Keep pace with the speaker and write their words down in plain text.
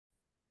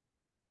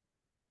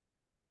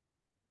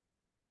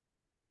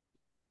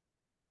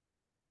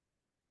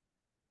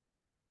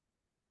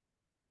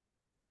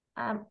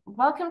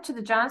Welcome to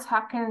the Johns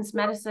Hopkins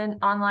Medicine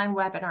online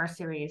webinar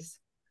series.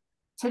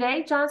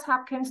 Today, Johns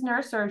Hopkins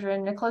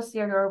neurosurgeon Nicholas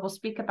Theodore will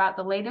speak about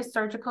the latest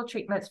surgical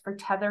treatments for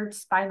tethered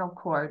spinal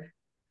cord.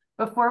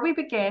 Before we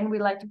begin, we'd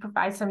like to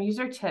provide some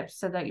user tips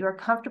so that you are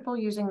comfortable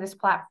using this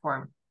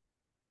platform.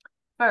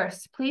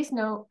 First, please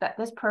note that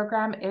this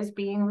program is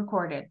being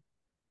recorded.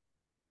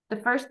 The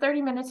first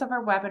 30 minutes of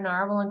our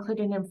webinar will include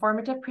an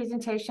informative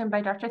presentation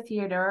by Dr.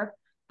 Theodore.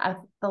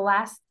 The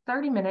last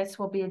 30 minutes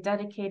will be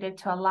dedicated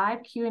to a live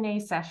Q&A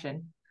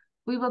session.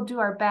 We will do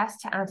our best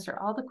to answer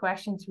all the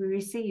questions we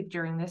receive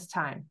during this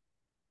time.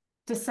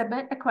 To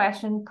submit a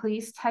question,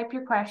 please type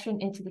your question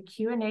into the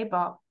Q&A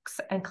box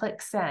and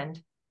click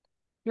send.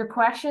 Your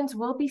questions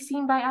will be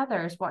seen by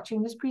others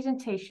watching this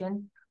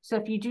presentation, so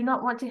if you do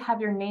not want to have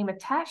your name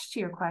attached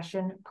to your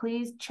question,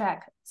 please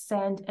check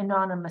send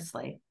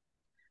anonymously.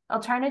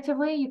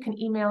 Alternatively, you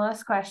can email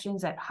us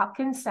questions at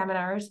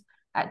hopkinsseminars@ghmi.edu.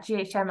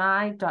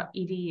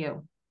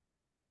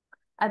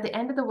 At the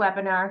end of the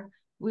webinar,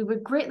 we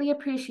would greatly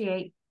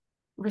appreciate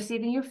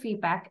receiving your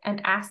feedback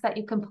and ask that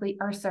you complete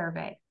our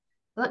survey.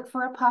 Look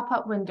for a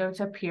pop-up window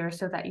to appear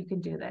so that you can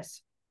do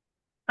this.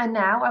 And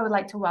now I would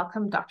like to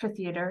welcome Dr.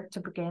 Theodore to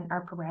begin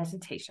our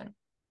presentation.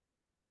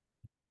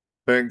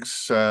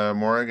 Thanks,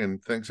 Morag,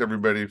 and thanks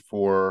everybody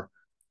for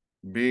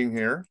being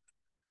here.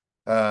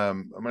 My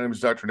name is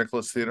Dr.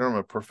 Nicholas Theodore. I'm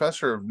a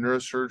professor of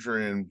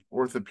neurosurgery and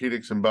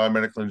orthopedics and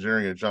biomedical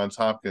engineering at Johns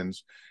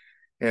Hopkins.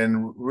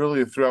 And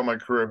really throughout my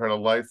career, I've had a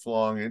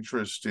lifelong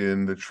interest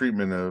in the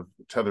treatment of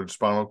tethered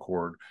spinal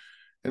cord.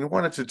 And I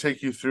wanted to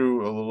take you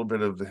through a little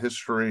bit of the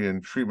history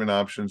and treatment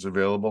options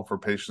available for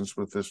patients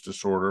with this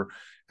disorder,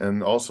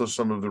 and also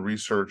some of the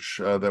research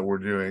that we're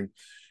doing.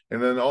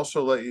 And then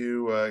also let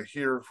you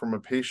hear from a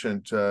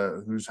patient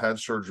who's had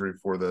surgery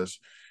for this,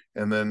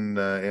 and then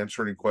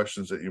answer any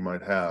questions that you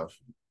might have.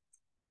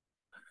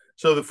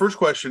 So the first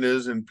question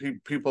is, and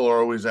people are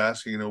always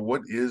asking,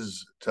 what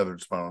is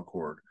tethered spinal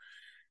cord?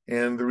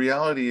 And the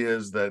reality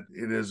is that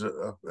it is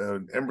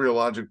an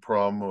embryologic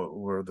problem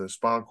where the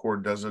spinal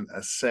cord doesn't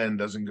ascend,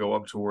 doesn't go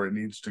up to where it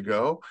needs to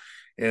go,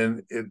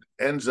 and it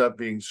ends up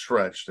being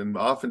stretched. And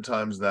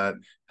oftentimes that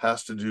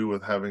has to do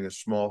with having a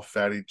small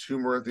fatty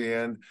tumor at the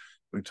end.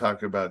 We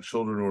talk about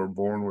children who are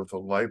born with a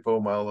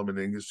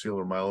lipomyelomeningocele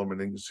or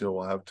myelomeningocele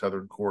will have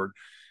tethered cord.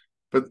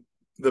 But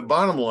the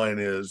bottom line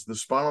is the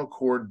spinal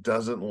cord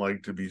doesn't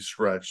like to be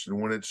stretched.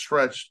 And when it's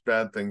stretched,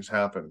 bad things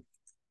happen.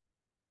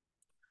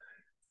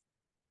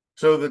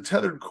 So the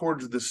tethered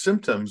cord, the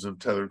symptoms of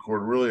tethered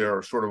cord really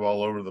are sort of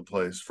all over the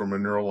place from a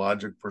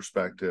neurologic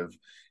perspective.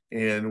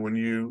 And when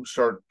you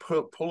start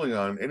pulling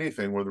on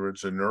anything, whether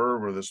it's a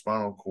nerve or the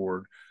spinal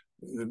cord,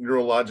 the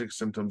neurologic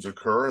symptoms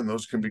occur, and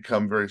those can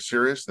become very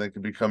serious. They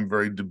can become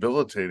very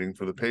debilitating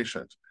for the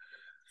patient.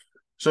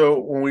 So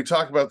when we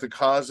talk about the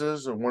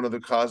causes, one of the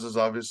causes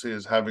obviously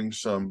is having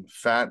some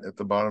fat at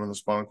the bottom of the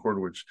spinal cord,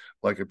 which,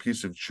 like a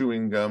piece of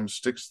chewing gum,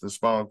 sticks the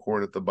spinal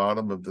cord at the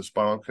bottom of the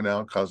spinal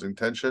canal, causing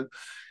tension.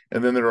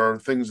 And then there are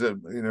things that,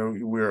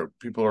 where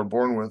people are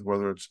born with,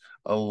 whether it's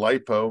a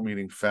lipo,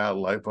 meaning fat,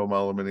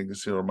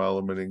 lipomyelomeningocele or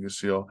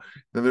myelomeningocele.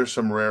 Then there's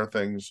some rare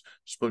things,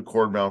 split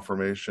cord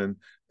malformation,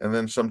 and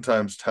then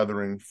sometimes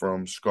tethering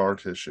from scar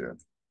tissue.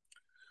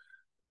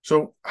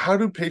 So how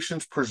do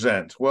patients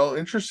present? Well,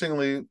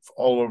 interestingly,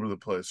 all over the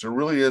place. There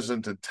really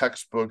isn't a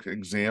textbook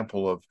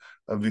example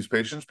of these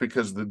patients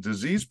because the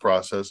disease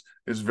process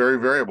is very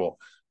variable.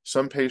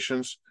 Some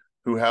patients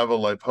who have a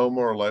lipoma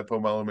or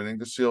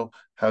lipomyelomeningocele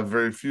have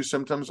very few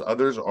symptoms.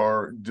 Others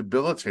are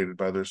debilitated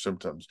by their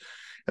symptoms.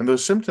 And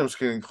those symptoms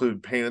can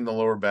include pain in the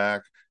lower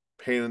back,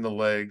 pain in the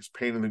legs,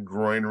 pain in the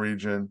groin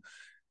region.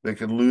 They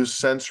can lose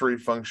sensory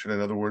function, in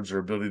other words, their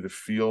ability to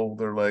feel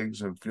their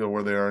legs and feel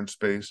where they are in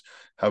space,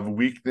 have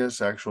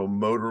weakness, actual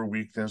motor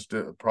weakness,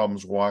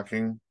 problems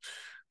walking.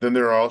 Then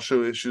there are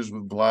also issues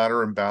with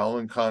bladder and bowel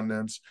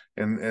incontinence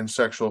and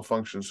sexual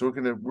function. So it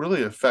can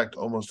really affect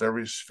almost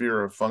every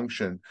sphere of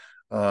function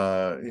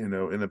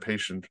in a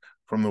patient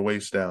from the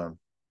waist down.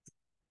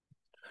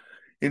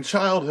 In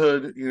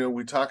childhood,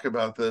 we talk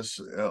about this.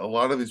 A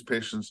lot of these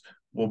patients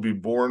will be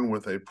born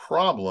with a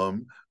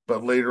problem,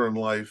 but later in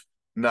life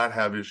not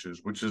have issues,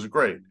 which is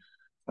great.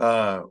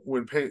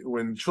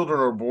 When children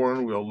are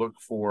born, we'll look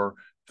for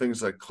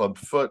things like club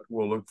foot.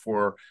 We'll look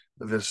for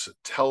this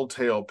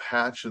telltale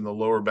patch in the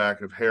lower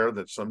back of hair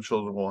that some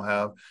children will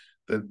have.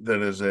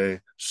 That is a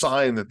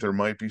sign that there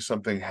might be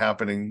something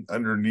happening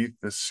underneath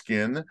the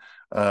skin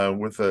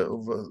with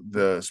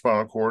the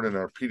spinal cord, and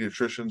our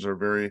pediatricians are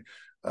very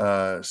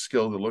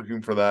skilled at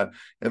looking for that.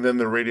 And then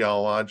the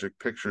radiologic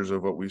pictures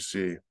of what we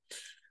see.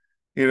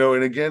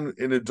 And again,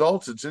 in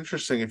adults, it's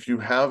interesting. If you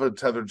have a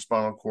tethered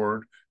spinal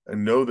cord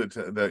and know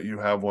that you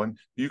have one,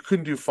 you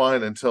couldn't do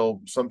fine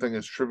until something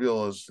as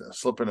trivial as a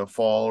slip and a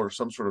fall or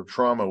some sort of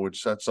trauma,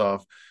 which sets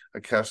off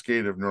a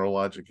cascade of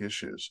neurologic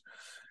issues.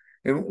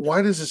 And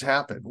why does this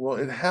happen? Well,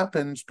 it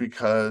happens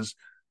because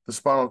the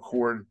spinal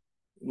cord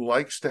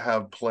likes to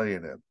have play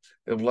in it.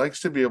 It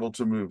likes to be able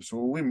to move. So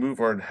when we move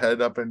our head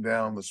up and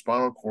down, the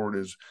spinal cord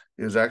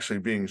is actually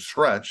being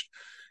stretched.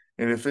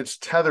 And if it's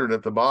tethered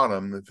at the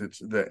bottom, if it's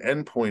the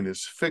end point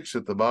is fixed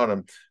at the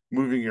bottom,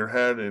 moving your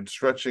head and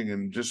stretching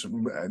and just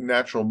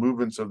natural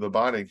movements of the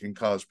body can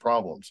cause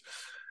problems.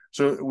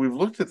 So we've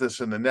looked at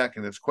this in the neck,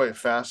 and it's quite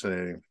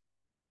fascinating.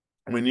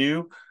 When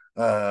you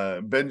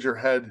bend your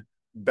head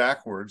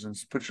backwards and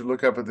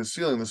look up at the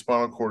ceiling, the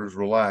spinal cord is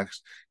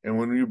relaxed. And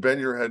when you bend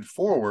your head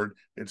forward,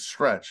 it's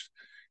stretched.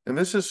 And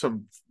this is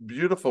some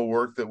beautiful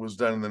work that was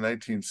done in the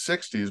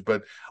 1960s.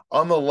 But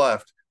on the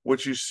left,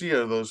 what you see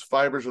are those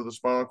fibers of the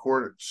spinal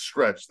cord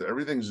stretched.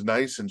 Everything's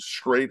nice and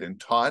straight and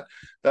taut.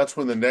 That's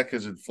when the neck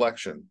is in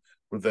flexion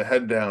with the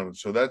head down.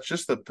 So that's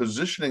just the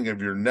positioning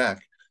of your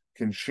neck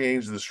can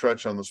change the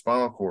stretch on the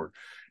spinal cord.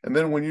 And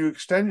then when you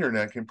extend your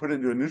neck and put it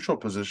into a neutral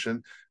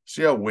position,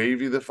 see how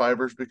wavy the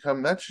fibers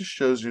become? That just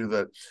shows you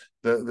that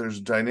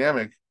there's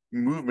dynamic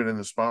movement in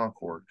the spinal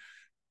cord.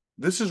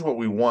 This is what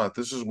we want.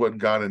 This is what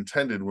God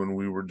intended when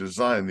we were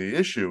designed. The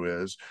issue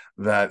is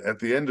that at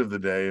the end of the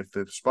day, if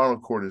the spinal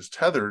cord is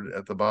tethered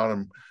at the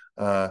bottom,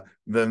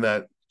 then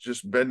that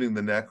just bending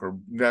the neck or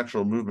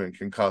natural movement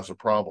can cause a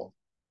problem.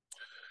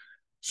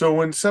 So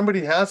when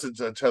somebody has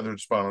a tethered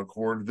spinal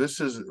cord, this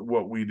is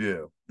what we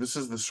do. This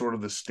is the sort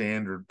of the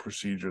standard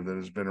procedure that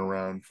has been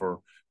around for,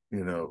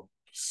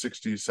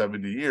 60,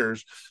 70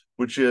 years,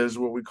 which is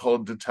what we call a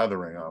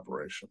detethering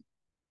operation.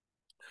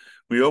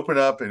 We open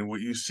up, and what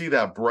you see,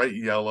 that bright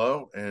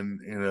yellow and,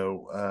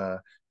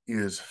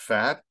 is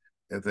fat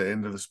at the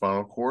end of the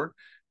spinal cord.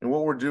 And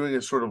what we're doing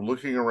is sort of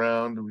looking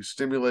around, we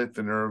stimulate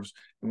the nerves,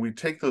 and we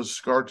take those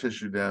scar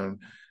tissue down,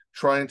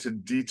 trying to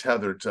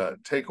detether, to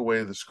take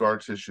away the scar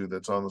tissue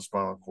that's on the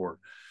spinal cord.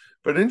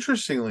 But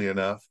interestingly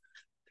enough,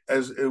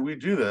 as we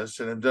do this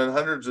and have done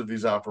hundreds of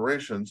these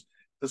operations,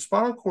 the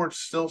spinal cord's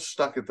still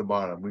stuck at the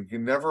bottom. We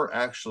can never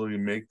actually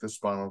make the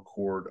spinal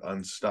cord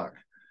unstuck.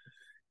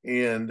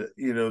 And,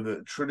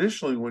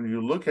 traditionally, when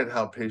you look at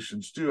how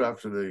patients do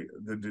after the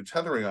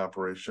detethering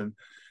operation,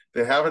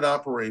 they have an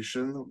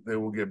operation, they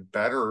will get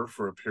better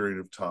for a period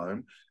of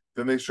time.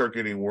 Then they start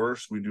getting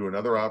worse. We do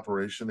another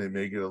operation. They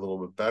may get a little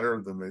bit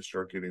better. Then they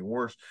start getting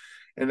worse.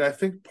 And I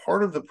think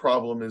part of the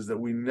problem is that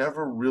we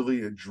never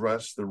really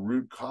address the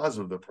root cause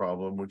of the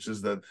problem, which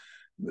is that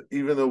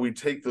even though we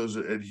take those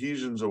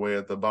adhesions away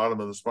at the bottom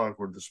of the spinal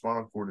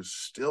cord is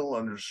still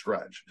under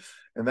stretch.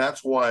 And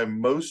that's why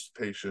most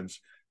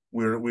patients,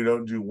 we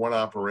don't do one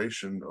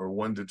operation or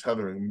one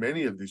detethering.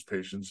 Many of these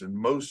patients,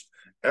 and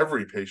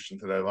every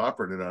patient that I've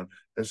operated on,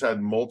 has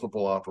had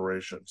multiple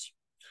operations.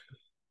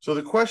 So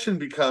the question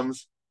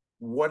becomes,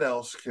 what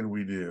else can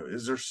we do?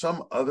 Is there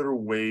some other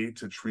way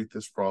to treat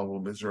this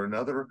problem? Is there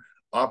another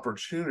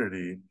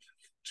opportunity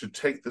to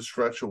take the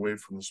stretch away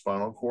from the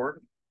spinal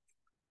cord?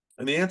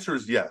 And the answer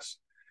is yes.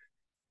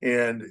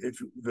 And if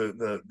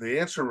the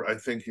answer, I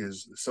think,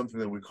 is something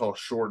that we call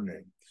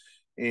shortening.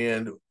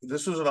 And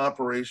this was an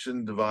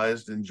operation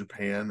devised in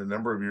Japan a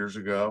number of years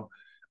ago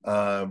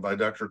by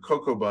Dr.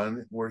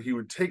 Kokobun, where he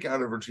would take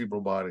out a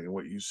vertebral body. And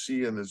what you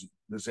see in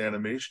this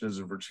animation is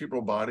a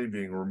vertebral body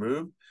being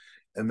removed,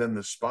 and then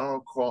the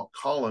spinal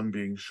column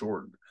being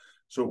shortened.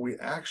 So what we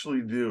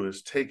actually do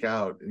is take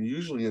out, and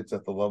usually it's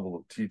at the level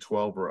of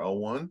T12 or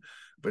L1,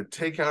 but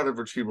take out a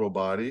vertebral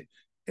body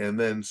and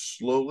then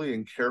slowly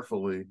and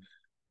carefully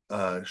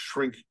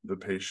shrink the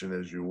patient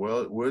as you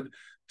would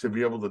to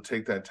be able to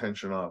take that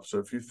tension off. So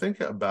if you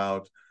think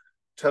about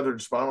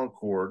tethered spinal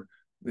cord,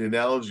 the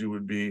analogy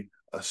would be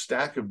a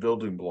stack of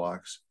building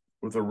blocks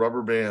with a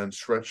rubber band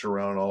stretched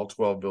around all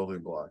 12 building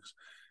blocks.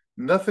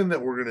 Nothing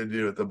that we're going to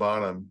do at the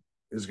bottom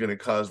is going to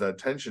cause that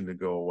tension to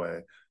go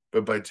away.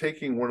 But by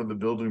taking one of the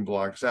building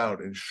blocks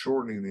out and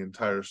shortening the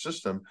entire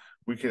system,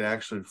 we can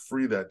actually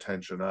free that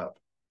tension up.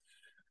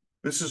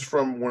 This is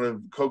from one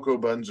of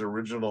Kokobun's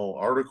original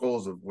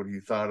articles of what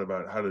he thought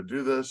about how to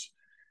do this.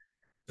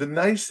 The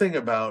nice thing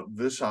about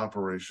this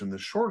operation, the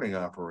shortening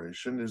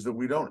operation, is that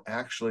we don't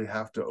actually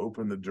have to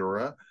open the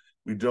dura.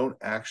 We don't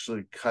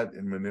actually cut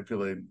and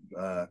manipulate,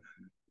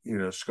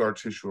 scar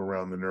tissue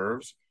around the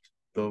nerves.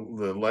 The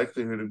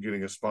likelihood of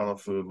getting a spinal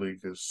fluid leak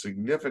is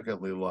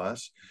significantly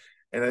less.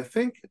 And I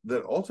think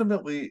that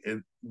ultimately it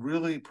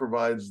really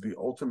provides the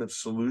ultimate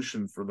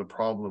solution for the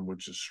problem,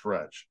 which is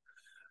stretch.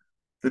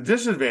 The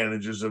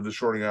disadvantages of the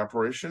shortening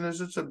operation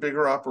is it's a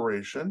bigger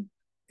operation,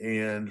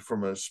 and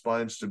from a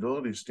spine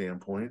stability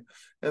standpoint,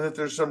 and that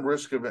there's some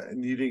risk of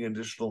needing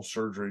additional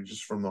surgery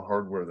just from the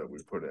hardware that we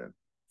put in.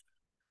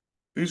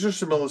 These are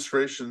some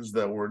illustrations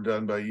that were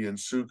done by Ian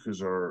Suk,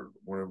 who's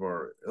one of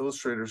our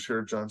illustrators here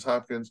at Johns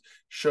Hopkins,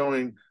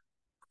 showing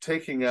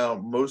taking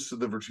out most of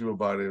the vertebral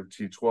body of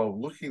T12,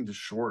 looking to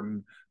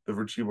shorten the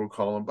vertebral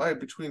column by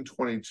between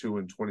 22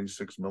 and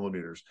 26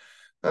 millimeters.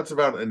 That's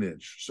about an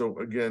inch. So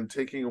again,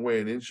 taking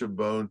away an inch of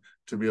bone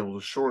to be able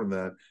to shorten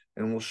that,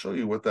 and we'll show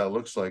you what that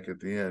looks like at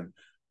the end.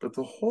 But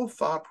the whole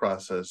thought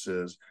process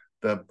is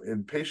that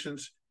in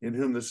patients in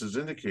whom this is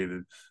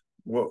indicated,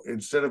 well,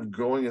 instead of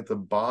going at the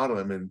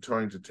bottom and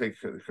trying to take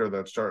care of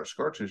that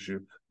scar tissue,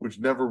 which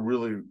never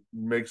really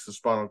makes the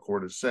spinal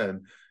cord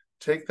ascend,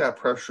 take that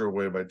pressure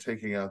away by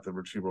taking out the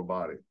vertebral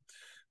body.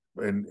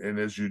 And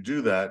as you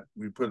do that,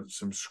 we put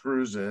some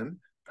screws in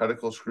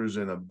pedicle screws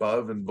in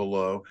above and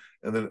below,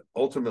 and then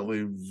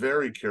ultimately,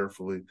 very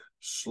carefully,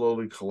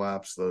 slowly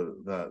collapse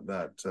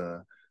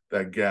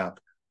that gap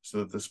so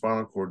that the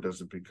spinal cord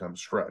doesn't become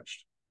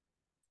stretched.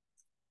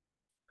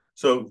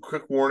 So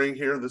quick warning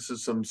here, this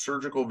is some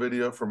surgical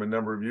video from a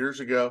number of years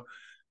ago,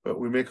 but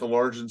we make a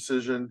large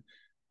incision,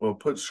 we'll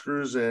put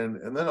screws in,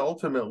 and then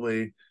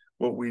ultimately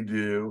what we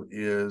do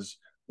is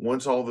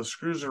once all the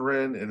screws are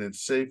in and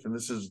it's safe, and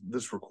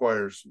this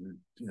requires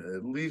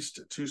at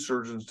least 2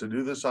 surgeons to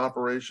do this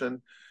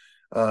operation,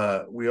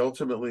 we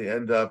ultimately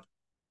end up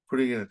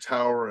putting in a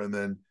tower and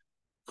then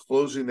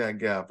closing that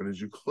gap. And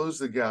as you close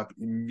the gap,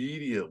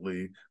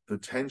 immediately the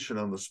tension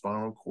on the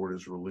spinal cord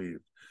is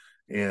relieved.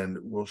 And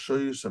we'll show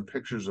you some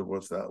pictures of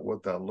what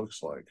that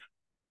looks like.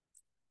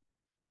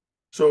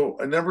 So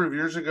a number of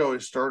years ago, I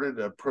started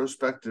a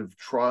prospective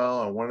trial.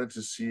 I wanted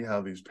to see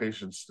how these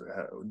patients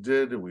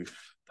did. We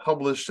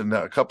published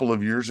a couple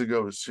of years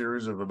ago a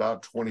series of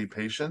about 20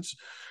 patients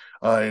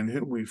and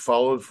who we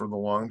followed for the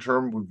long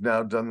term. We've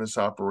now done this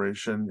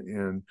operation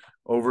in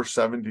over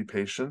 70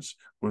 patients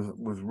with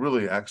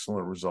really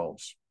excellent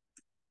results.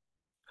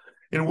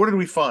 And what did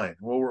we find?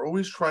 Well, we're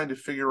always trying to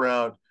figure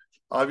out,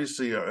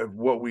 obviously,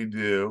 what we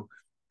do,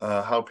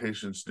 how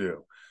patients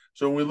do.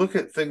 So when we look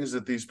at things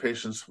that these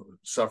patients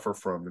suffer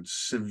from, it's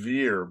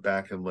severe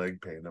back and leg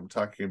pain. I'm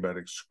talking about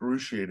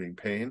excruciating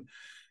pain.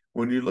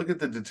 When you look at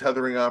the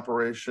detethering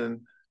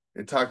operation,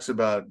 it talks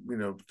about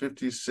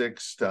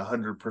 56 to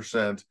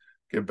 100%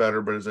 get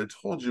better. But as I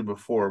told you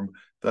before,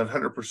 that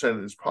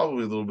 100% is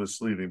probably a little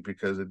misleading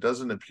because it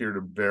doesn't appear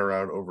to bear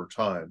out over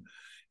time.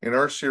 In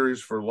our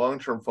series for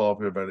long-term follow-up,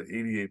 we have about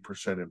an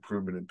 88%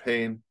 improvement in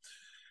pain.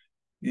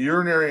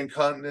 Urinary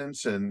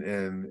incontinence and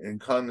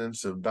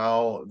incontinence of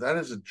bowel, that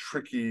is a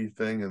tricky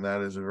thing, and that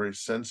is a very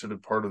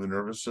sensitive part of the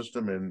nervous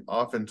system. And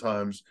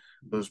oftentimes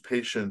those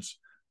patients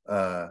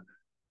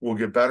will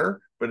get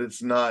better, but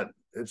it's not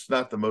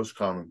the most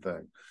common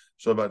thing.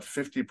 So about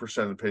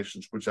 50% of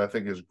patients, which I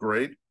think is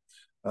great,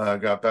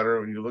 got better.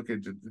 When you look at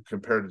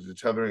compared to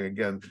detethering,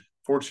 again,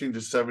 14 to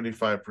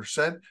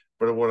 75%.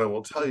 But what I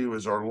will tell you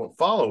is our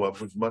follow-up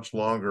was much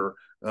longer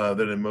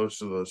than in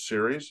most of those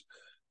series.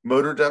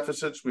 Motor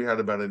deficits, we had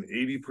about an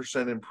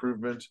 80%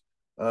 improvement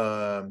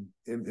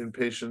in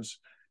patients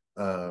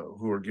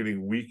who are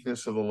getting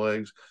weakness of the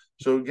legs.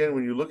 So again,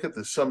 when you look at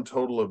the sum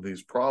total of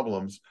these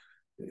problems,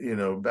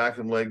 back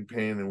and leg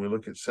pain, and we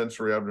look at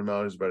sensory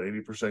abnormalities, about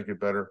 80% get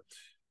better.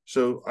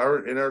 So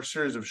in our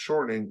series of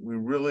shortening, we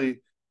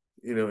really,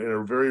 in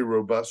a very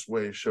robust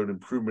way, showed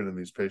improvement in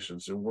these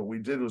patients. And what we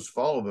did was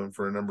follow them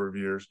for a number of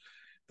years.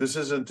 This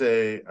isn't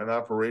an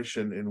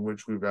operation in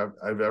which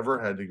I've ever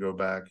had to go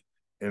back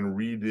and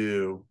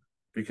redo,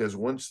 because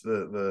once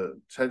the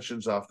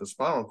tension's off the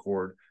spinal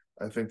cord,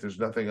 I think there's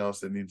nothing else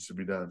that needs to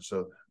be done.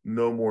 So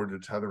no more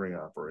detethering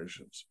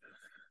operations.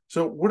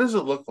 So what does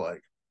it look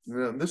like?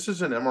 This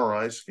is an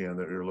MRI scan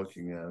that you're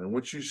looking at. And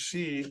what you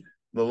see,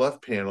 the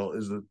left panel,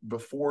 is that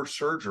before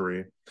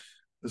surgery,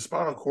 the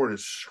spinal cord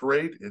is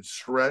straight, it's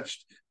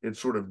stretched, it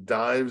sort of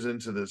dives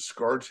into the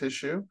scar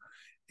tissue.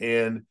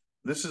 And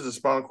this is a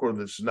spinal cord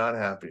that's not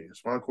happy. The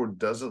spinal cord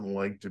doesn't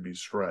like to be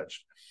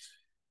stretched.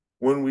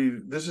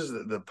 This is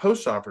the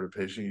post-operative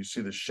patient, you see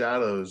the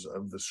shadows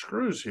of the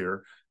screws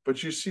here,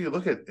 but you see,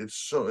 look at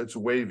it's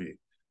wavy.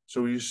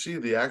 So you see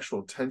the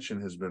actual tension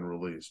has been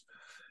released.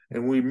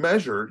 And we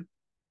measured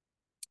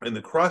in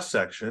the cross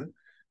section,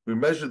 we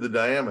measured the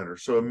diameter.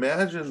 So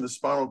imagine the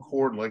spinal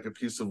cord like a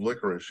piece of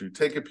licorice. You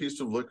take a piece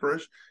of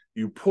licorice,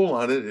 you pull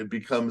on it, it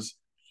becomes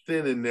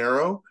thin and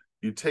narrow.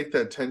 You take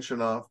that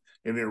tension off,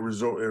 and it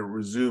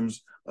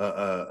resumes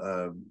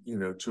to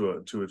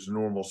its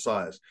normal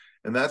size.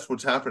 And that's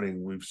what's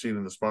happening. We've seen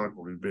in the spinal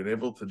cord. We've been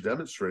able to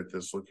demonstrate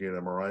this looking at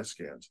MRI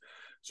scans.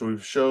 So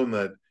we've shown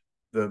that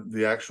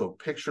the actual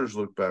pictures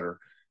look better.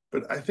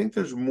 But I think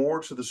there's more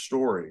to the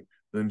story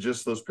than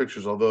just those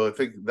pictures, although I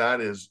think that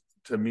is,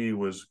 to me,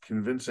 was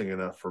convincing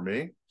enough for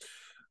me.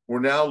 We're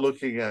now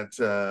looking at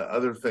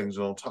other things,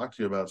 and I'll talk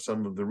to you about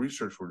some of the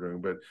research we're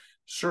doing. But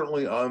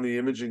certainly on the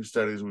imaging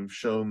studies, we've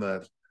shown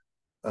that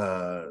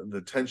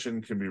the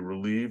tension can be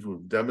relieved.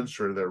 We've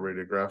demonstrated that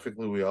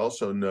radiographically. We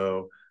also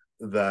know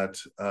that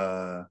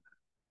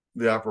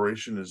the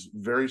operation is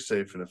very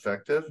safe and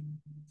effective.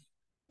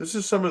 This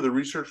is some of the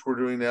research we're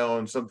doing now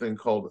on something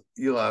called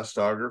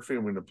elastography.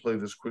 I'm going to play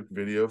this quick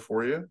video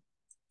for you.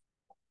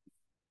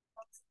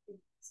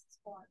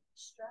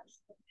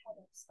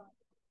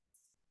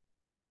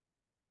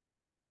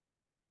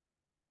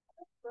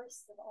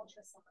 Bursts of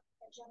ultrasound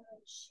that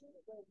generate sheer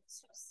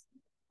waves from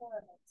sleep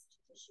filaments to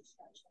tissue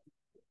stretching.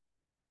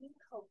 We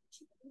hope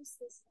to use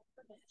this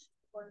information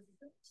for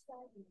improved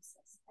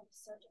diagnosis and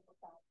surgical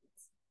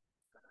guidance.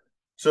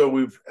 So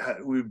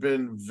we've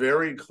been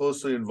very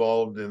closely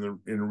involved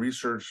in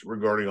research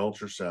regarding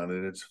ultrasound,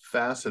 and it's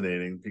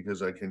fascinating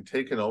because I can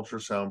take an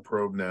ultrasound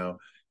probe now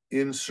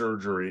in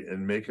surgery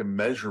and make a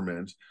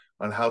measurement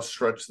on how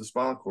stretched the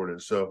spinal cord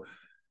is. So,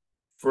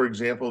 for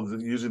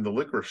example, using the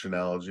licorice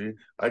analogy,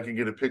 I can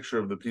get a picture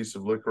of the piece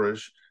of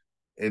licorice,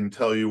 and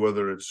tell you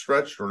whether it's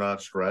stretched or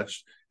not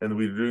stretched. And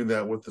we're doing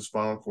that with the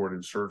spinal cord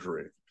in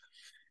surgery.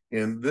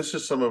 And this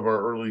is some of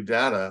our early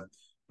data.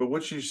 But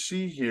what you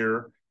see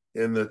here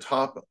in the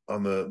top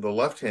on the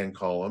left-hand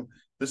column,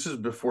 this is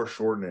before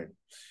shortening.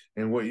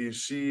 And what you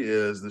see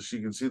is that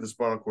you can see the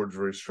spinal cord is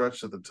very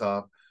stretched at the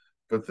top,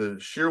 but the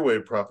shear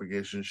wave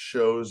propagation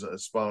shows a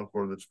spinal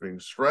cord that's being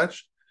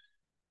stretched.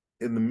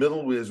 In the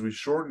middle, as we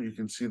shorten, you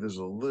can see there's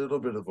a little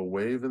bit of a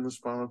wave in the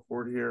spinal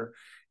cord here.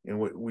 And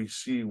what we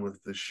see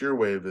with the shear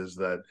wave is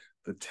that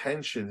the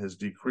tension has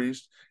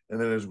decreased. And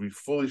then as we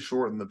fully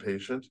shorten the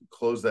patient,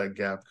 close that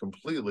gap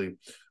completely,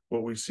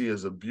 what we see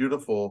is a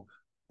beautiful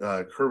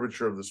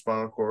curvature of the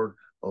spinal cord,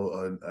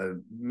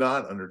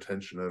 not under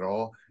tension at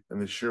all.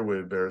 And the shear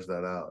wave bears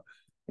that out.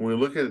 When we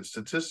look at it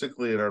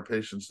statistically in our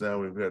patients now,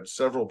 we've got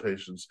several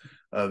patients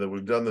that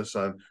we've done this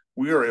on.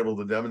 We are able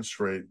to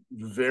demonstrate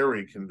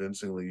very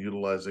convincingly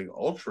utilizing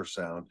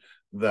ultrasound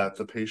that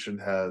the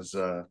patient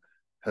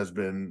has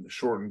been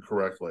shortened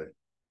correctly.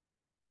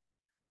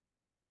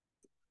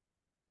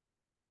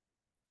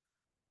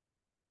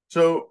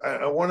 So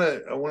I want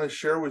to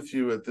share with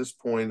you at this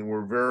point, and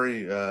we're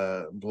very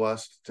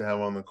blessed to have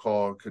on the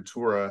call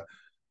Keturah,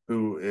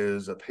 who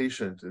is a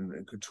patient,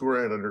 and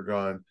Keturah had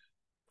undergone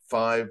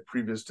 5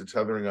 previous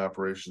detethering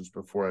operations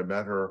before I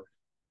met her,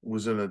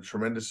 was in a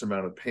tremendous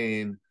amount of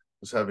pain,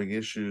 was having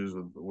issues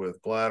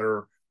with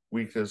bladder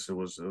weakness. It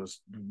was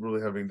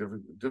really having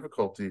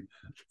difficulty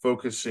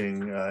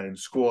focusing in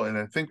school. And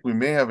I think we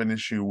may have an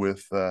issue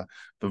with the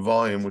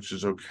volume, which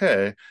is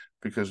okay,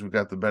 because we've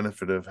got the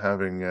benefit of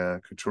having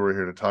Keturah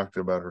here to talk to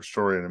about her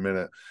story in a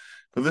minute.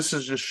 But this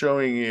is just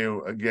showing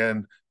you,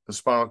 again, the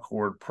spinal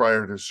cord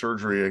prior to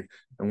surgery.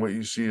 And what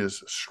you see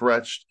is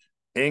stretched,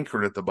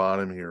 anchored at the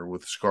bottom here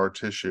with scar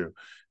tissue,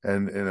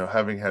 and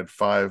having had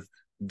 5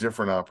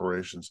 different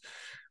operations.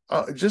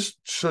 Just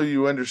so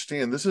you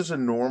understand, this is a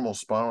normal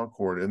spinal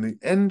cord, and the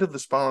end of the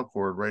spinal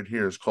cord right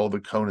here is called the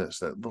conus,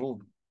 that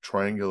little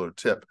triangular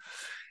tip,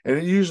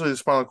 and usually the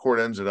spinal cord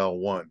ends at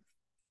L1.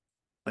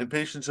 In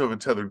patients who have a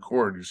tethered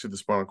cord, you see the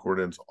spinal cord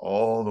ends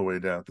all the way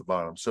down at the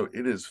bottom, so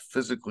it is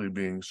physically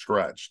being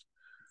stretched.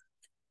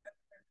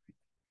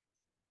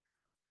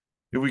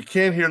 If we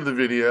can't hear the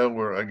video,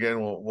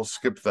 we'll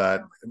skip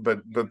that. But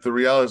the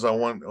reality is,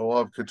 we'll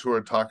have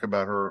Keturah talk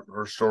about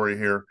her story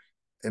here,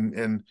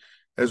 and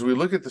as we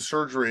look at the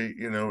surgery,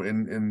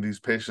 in these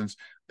patients,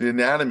 the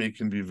anatomy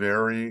can be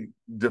very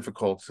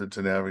difficult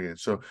to navigate.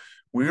 So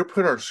we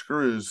put our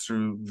screws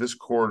through this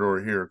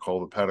corridor here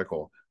called the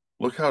pedicle.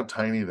 Look how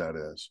tiny that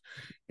is,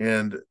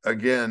 and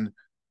again,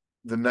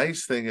 the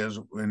nice thing is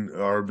in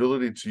our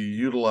ability to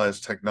utilize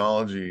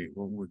technology,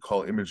 what we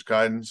call image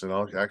guidance, and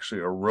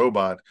actually a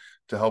robot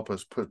to help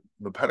us put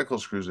the pedicle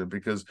screws in,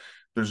 because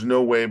there's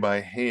no way by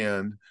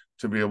hand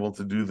to be able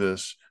to do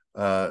this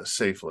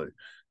safely.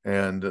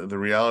 And the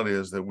reality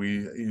is that we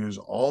use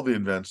all the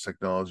advanced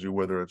technology,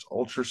 whether it's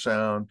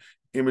ultrasound,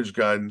 image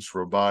guidance,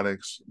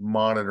 robotics,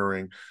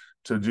 monitoring,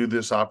 to do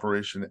this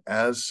operation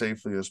as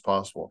safely as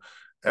possible.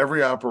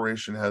 Every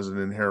operation has an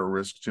inherent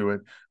risk to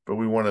it, but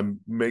we want to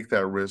make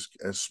that risk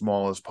as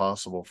small as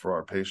possible for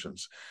our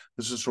patients.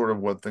 This is sort of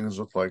what things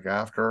look like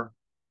after.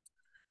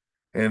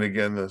 And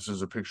again, this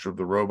is a picture of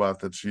the robot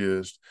that's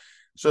used.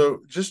 So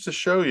just to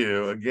show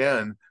you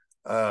again,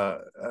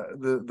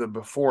 the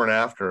before and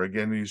after.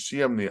 Again, you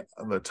see on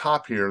the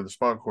top here, the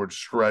spinal cord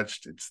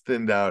stretched, it's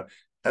thinned out.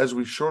 As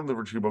we shorten the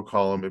vertebral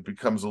column, it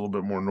becomes a little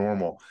bit more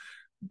normal.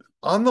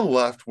 On the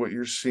left, what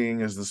you're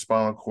seeing is the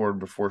spinal cord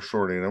before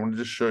shortening. I want to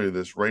just show you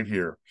this right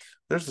here.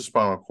 There's the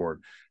spinal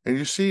cord, and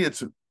you see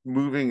it's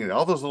moving, and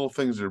all those little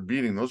things that are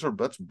beating,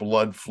 that's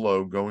blood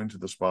flow going to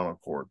the spinal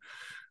cord.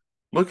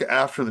 Look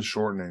after the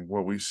shortening,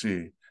 what we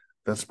see.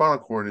 That spinal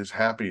cord is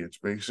happy. It's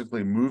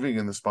basically moving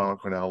in the spinal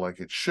canal like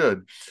it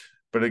should.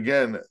 But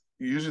again,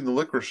 using the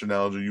licorice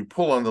analogy, you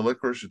pull on the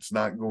licorice, it's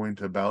not going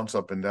to bounce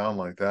up and down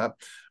like that.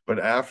 But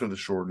after the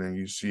shortening,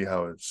 you see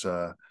how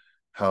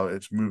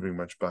it's moving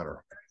much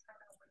better.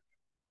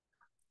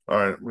 All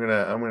right,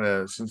 I'm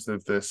gonna since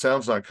the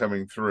sound's not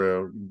coming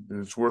through,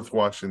 it's worth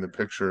watching the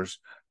pictures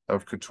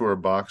of Keturah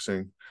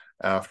boxing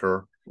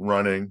after,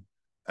 running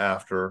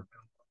after,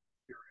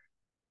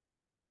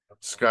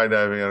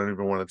 skydiving. I don't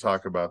even want to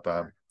talk about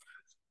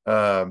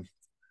that.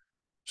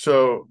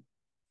 So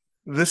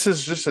this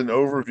is just an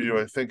overview,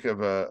 I think,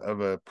 of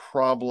a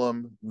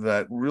problem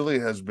that really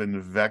has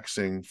been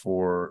vexing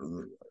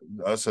for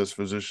us as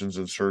physicians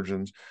and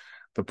surgeons.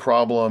 The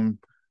problem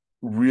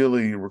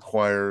really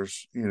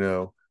requires,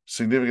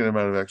 significant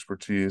amount of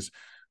expertise.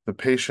 The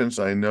patients,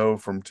 I know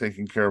from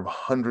taking care of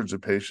hundreds of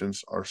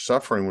patients, are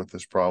suffering with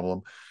this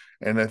problem.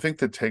 And I think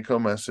the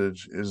take-home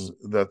message is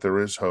that there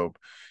is hope.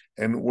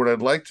 And what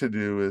I'd like to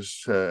do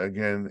is to,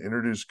 again,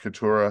 introduce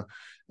Keturah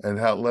and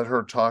let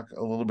her talk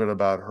a little bit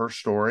about her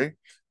story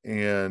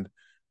and,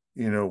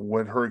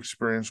 what her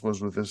experience was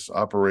with this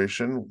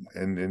operation.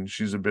 And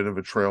she's a bit of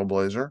a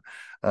trailblazer.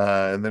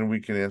 And then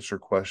we can answer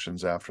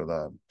questions after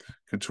that.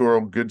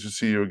 Keturah, good to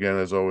see you again,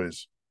 as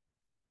always.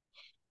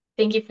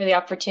 Thank you for the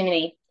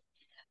opportunity.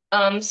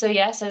 So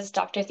yes, as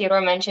Dr.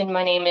 Theodore mentioned,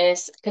 my name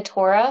is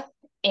Katora,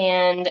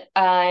 and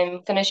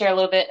I'm going to share a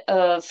little bit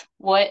of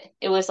what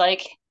it was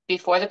like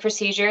before the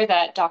procedure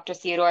that Dr.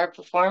 Theodore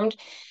performed.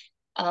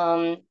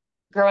 Um,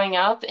 Growing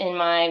up in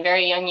my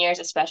very young years,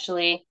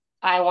 especially,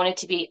 I wanted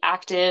to be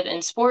active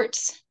in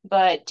sports,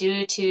 but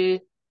due to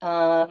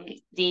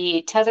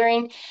the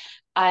tethering,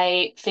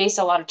 I faced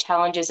a lot of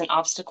challenges and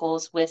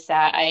obstacles with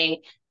that. I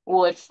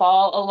would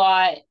fall a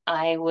lot.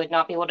 I would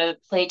not be able to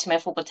play to my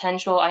full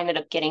potential. I ended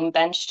up getting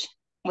benched,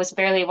 was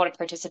barely able to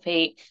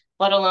participate,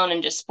 let alone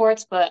in just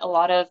sports, but a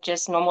lot of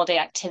just normal day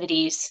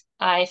activities.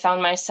 I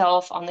found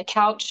myself on the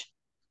couch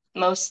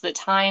most of the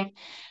time.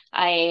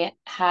 I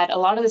had a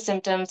lot of the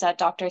symptoms that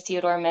Dr.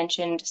 Theodore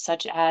mentioned,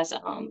 such as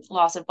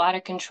loss of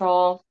bladder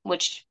control,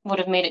 which would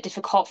have made it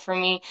difficult for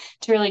me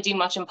to really do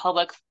much in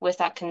public with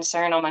that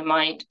concern on my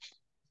mind.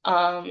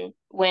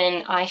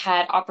 When I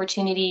had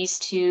opportunities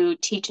to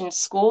teach in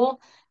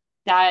school,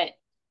 that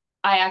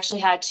I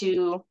actually had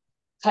to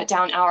cut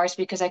down hours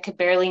because I could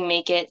barely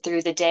make it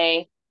through the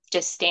day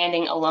just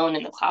standing alone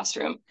in the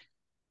classroom.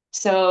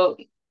 So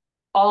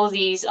all of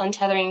these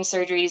untethering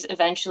surgeries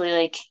eventually,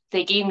 like,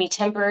 they gave me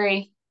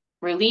temporary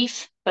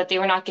relief, but they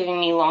were not giving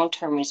me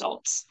long-term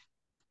results.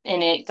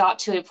 And it got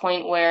to a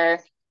point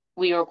where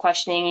we were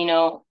questioning,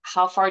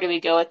 how far do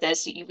we go with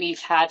this? We've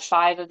had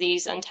 5 of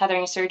these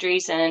untethering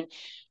surgeries, and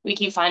we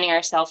keep finding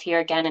ourselves here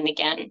again and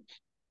again.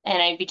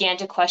 And I began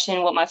to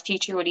question what my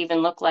future would even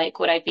look like.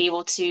 Would I be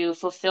able to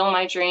fulfill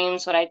my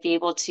dreams? Would I be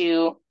able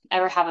to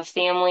ever have a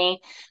family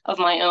of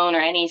my own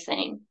or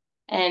anything?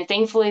 And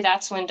thankfully,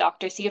 that's when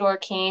Dr. Theodore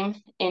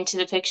came into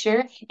the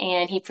picture,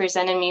 and he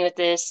presented me with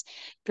this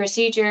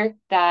procedure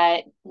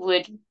that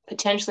would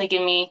potentially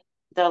give me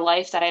the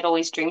life that I'd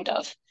always dreamed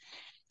of.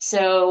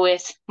 So,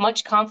 with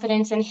much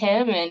confidence in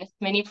him and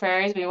many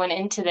prayers, we went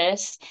into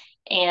this,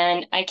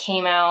 and I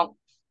came out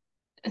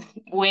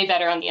way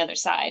better on the other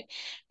side.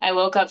 I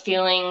woke up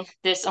feeling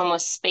this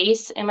almost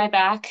space in my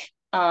back.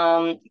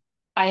 I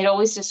had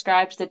always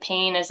described the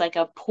pain as like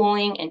a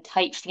pulling and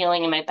tight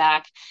feeling in my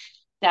back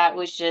that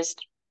was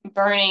just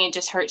burning. It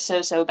just hurt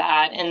so, so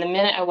bad. And the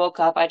minute I woke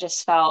up, I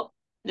just felt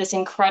this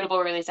incredible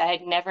release I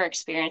had never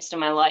experienced in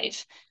my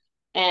life.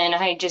 And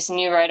I just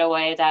knew right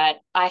away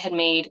that I had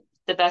made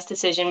the best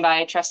decision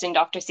by trusting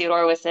Dr.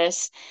 Theodore with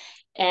this.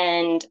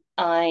 And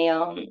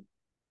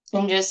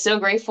I'm just so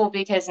grateful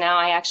because now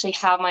I actually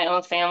have my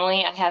own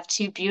family. I have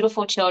 2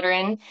 beautiful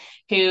children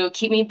who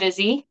keep me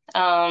busy.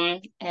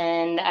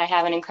 And I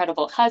have an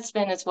incredible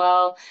husband as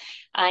well.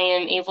 I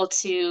am able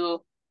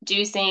to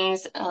do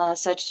things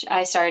such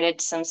I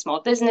started some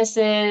small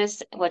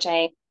businesses, which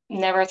I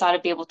never thought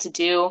I'd be able to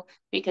do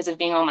because of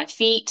being on my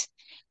feet.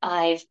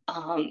 I've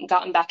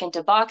gotten back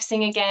into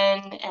boxing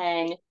again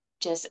and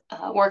just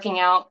working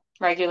out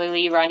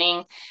regularly,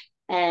 running.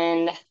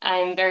 And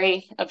I'm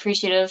very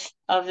appreciative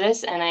of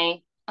this, and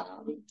I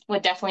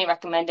would definitely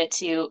recommend it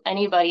to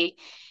anybody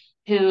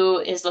who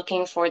is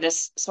looking for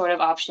this sort of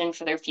option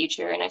for their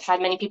future. And I've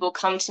had many people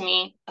come to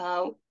me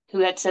who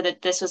had said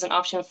that this was an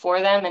option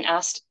for them and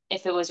asked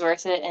if it was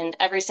worth it. And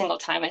every single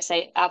time I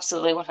say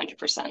absolutely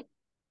 100%.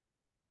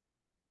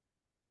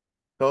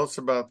 Tell us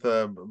about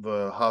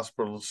the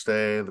hospital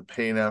stay, the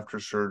pain after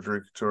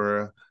surgery,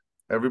 Katura.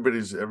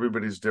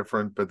 Everybody's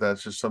different, but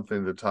that's just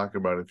something to talk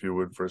about if you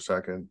would for a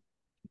second.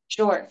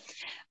 Sure.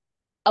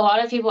 A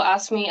lot of people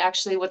ask me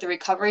actually what the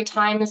recovery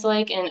time is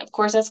like, and of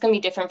course that's going to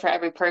be different for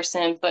every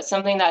person, but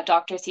something that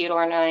Dr.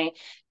 Theodore and I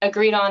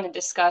agreed on and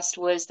discussed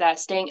was that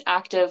staying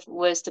active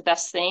was the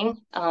best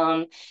thing.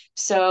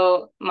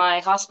 So my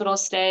hospital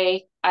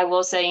stay, I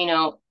will say,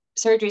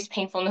 surgery is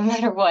painful no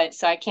matter what,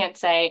 so I can't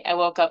say I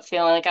woke up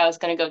feeling like I was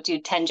going to go do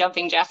 10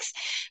 jumping jacks,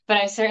 but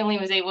I certainly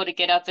was able to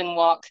get up and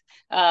walk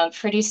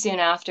pretty soon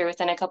after,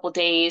 within a couple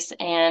days,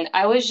 and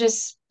I was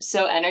just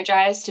so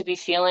energized to be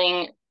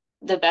feeling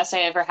the best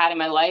I ever had in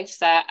my life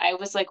that I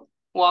was like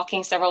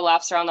walking several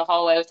laps around the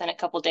hallway within a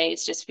couple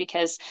days just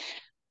because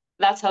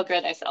that's how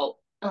good I felt.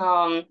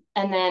 And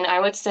then I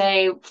would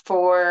say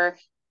for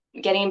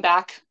getting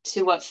back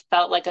to what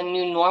felt like a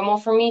new normal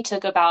for me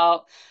took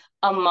about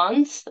a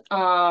month.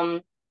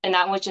 And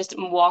that was just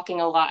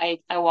walking a lot.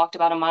 I walked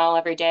about a mile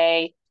every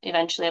day,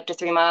 eventually up to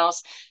 3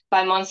 miles.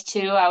 By month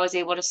 2, I was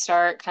able to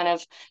start kind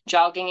of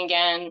jogging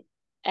again.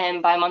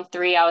 And by month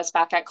 3, I was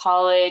back at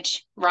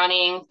college,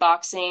 running,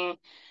 boxing.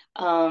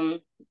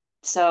 Um,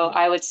 so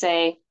I would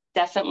say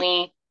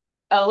definitely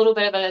a little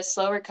bit of a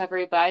slow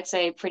recovery, but I'd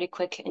say pretty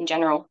quick in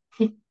general.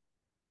 Yeah,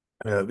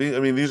 I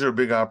mean, these are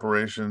big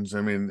operations. I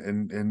mean,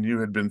 and you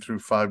had been through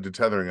 5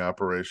 detethering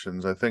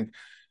operations. I think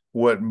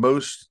what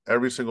most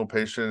every single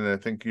patient, and I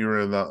think you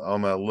were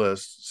on that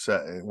list,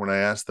 said when I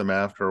asked them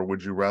after,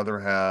 would you rather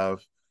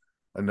have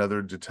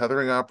another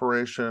detethering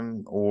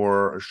operation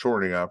or a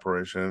shortening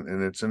operation?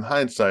 And it's in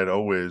hindsight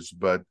always,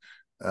 but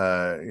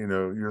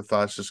your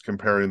thoughts just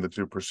comparing the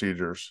 2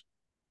 procedures.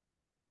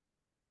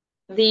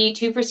 The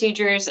 2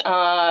 procedures,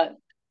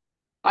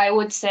 I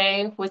would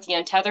say with the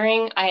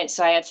untethering, I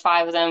had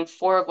 5 of them,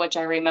 4 of which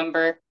I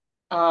remember.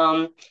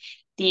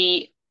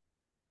 The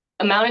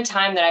amount of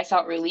time that I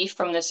felt relief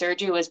from the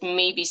surgery was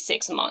maybe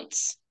 6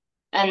 months.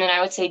 And then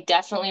I would say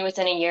definitely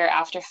within a year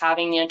after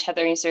having the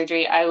untethering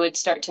surgery, I would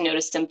start to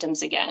notice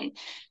symptoms again.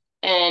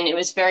 And it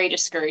was very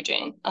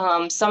discouraging.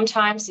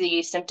 Sometimes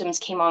the symptoms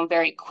came on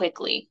very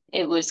quickly.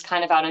 It was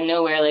kind of out of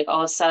nowhere, like all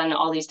of a sudden,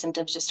 all these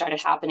symptoms just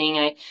started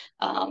happening.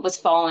 I was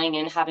falling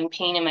and having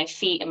pain in my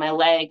feet and my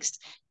legs.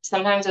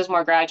 Sometimes it was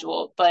more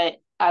gradual,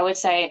 but I would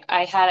say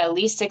I had at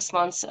least 6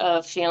 months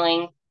of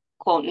feeling,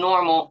 quote,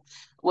 normal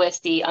with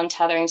the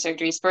untethering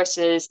surgeries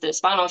versus the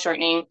spinal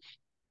shortening.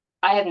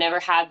 I have never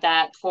had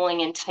that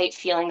pulling and tight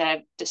feeling that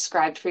I've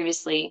described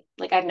previously.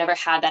 Like I've never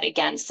had that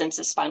again since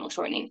the spinal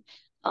shortening.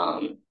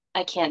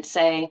 I can't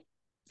say,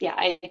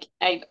 yeah,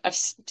 I've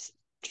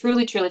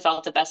truly, truly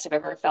felt the best I've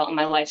ever felt in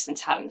my life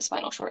since having the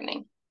spinal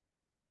shortening.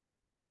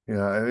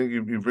 Yeah, I think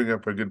you bring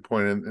up a good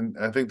point. And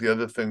I think the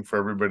other thing for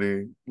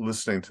everybody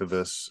listening to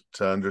this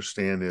to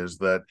understand is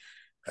that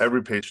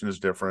every patient is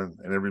different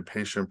and every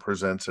patient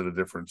presents at a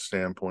different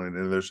standpoint.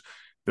 And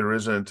there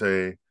isn't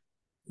a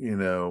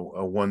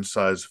one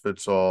size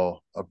fits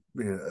all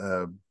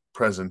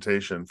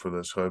presentation for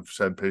this. So I've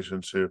had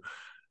patients who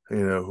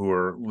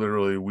are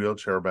literally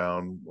wheelchair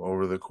bound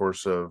over the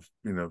course of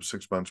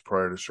 6 months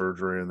prior to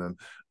surgery, and then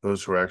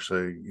those who are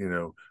actually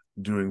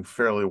doing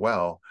fairly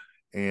well.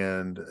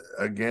 And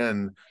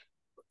again,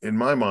 in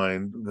my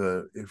mind,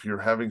 if you're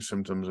having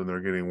symptoms and they're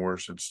getting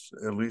worse, it's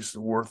at least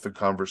worth the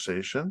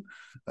conversation.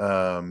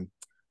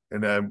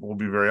 And I will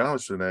be very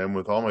honest, and I am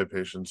with all my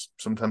patients.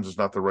 Sometimes it's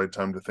not the right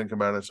time to think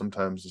about it.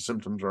 Sometimes the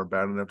symptoms aren't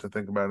bad enough to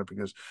think about it,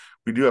 because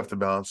we do have to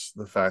balance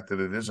the fact that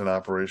it is an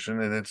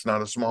operation and it's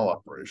not a small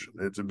operation.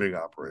 It's a big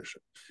operation.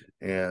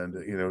 And,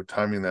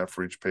 timing that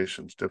for each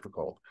patient is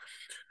difficult.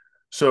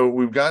 So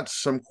we've got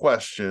some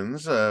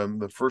questions.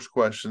 The first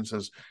question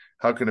says,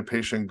 how can a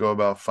patient go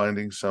about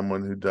finding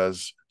someone who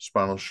does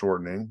spinal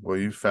shortening? Well,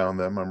 you found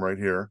them. I'm right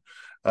here.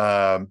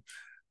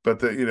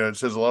 But it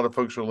says a lot of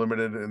folks are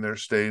limited in their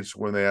states.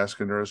 When they ask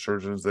a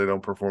neurosurgeons, they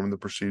don't perform the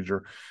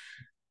procedure.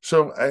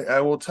 So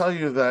I will tell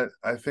you that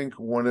I think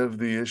one of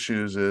the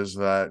issues is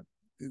that,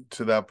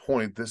 to that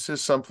point, this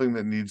is something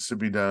that needs to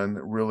be done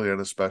really at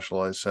a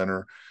specialized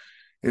center.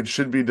 It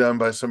should be done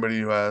by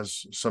somebody who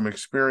has some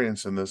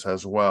experience in this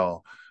as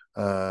well.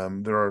 There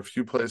are a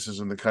few places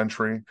in the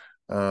country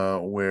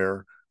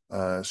where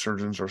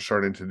surgeons are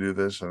starting to do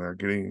this and are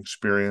getting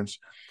experience.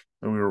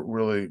 And we were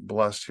really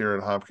blessed here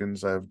at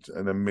Hopkins. I have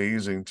an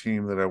amazing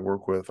team that I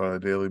work with on a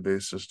daily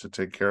basis to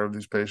take care of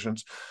these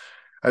patients.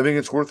 I think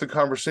it's worth the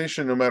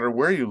conversation no matter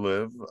where you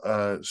live.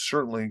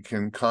 Certainly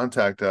can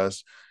contact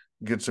us,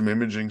 get some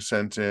imaging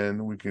sent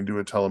in. We can do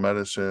a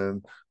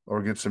telemedicine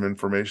or get some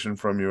information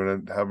from you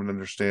and have an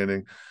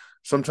understanding.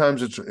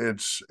 Sometimes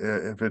it's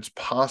if it's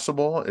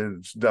possible,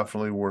 it's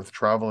definitely worth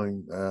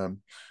traveling,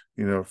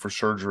 for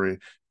surgery,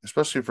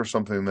 especially for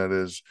something that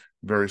is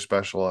very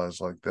specialized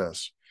like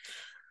this.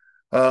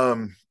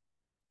 The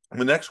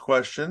next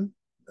question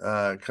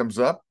comes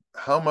up.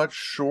 How much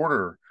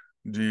shorter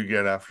do you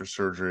get after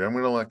surgery? I'm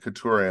going to let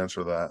Couture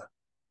answer that.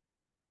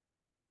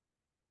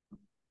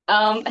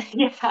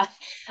 Yeah,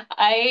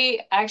 I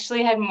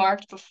actually had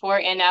marked before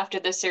and after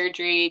the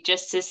surgery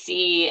just to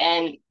see,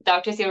 and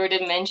Dr. Theodore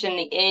did mention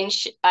the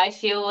inch. I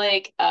feel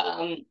like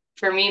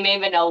for me,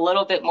 maybe a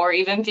little bit more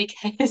even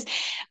because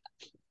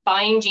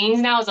buying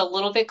jeans now is a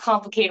little bit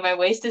complicated. My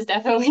waist is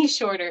definitely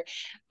shorter,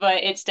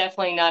 but it's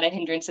definitely not a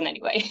hindrance in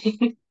any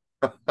way.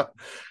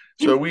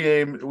 So we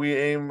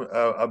aim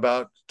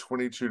about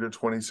 22 to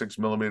 26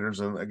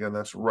 millimeters, and again,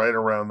 that's right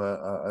around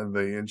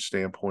the inch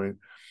standpoint.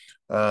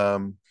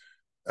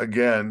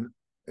 Again,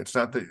 it's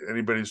not that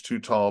anybody's too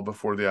tall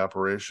before the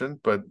operation,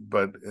 but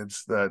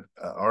it's that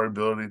our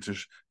ability to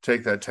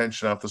take that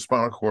tension off the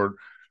spinal cord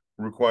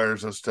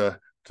requires us to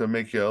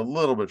make you a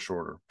little bit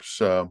shorter.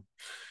 So,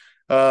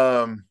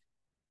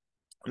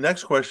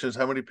 next question is,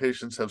 how many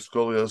patients have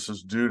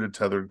scoliosis due to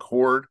tethered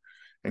cord,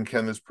 and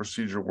can this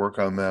procedure work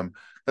on them?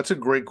 That's a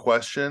great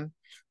question.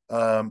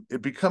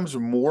 It becomes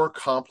more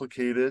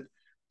complicated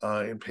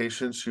in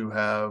patients who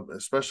have,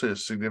 especially a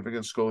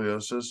significant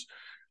scoliosis.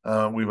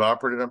 We've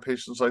operated on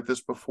patients like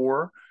this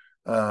before.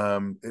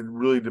 It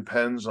really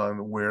depends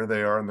on where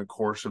they are in the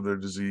course of their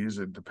disease.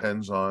 It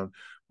depends on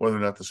whether or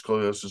not the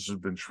scoliosis has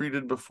been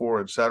treated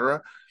before, et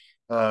cetera.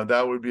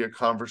 That would be a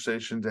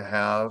conversation to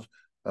have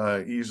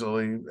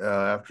easily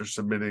after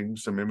submitting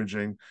some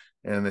imaging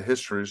and the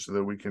history, so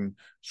that we can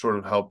sort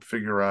of help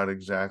figure out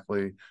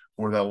exactly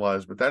where that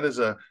lies. But that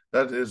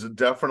is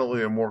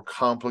definitely a more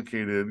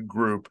complicated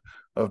group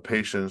of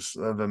patients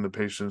than the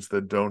patients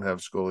that don't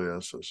have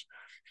scoliosis.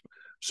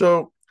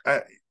 So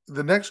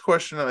the next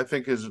question, I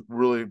think, is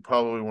really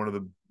probably one of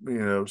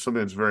the,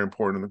 something that's very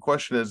important. And the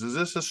question is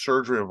this a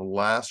surgery of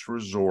last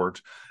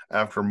resort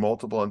after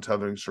multiple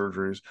untethering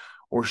surgeries,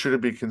 or should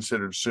it be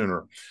considered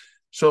sooner?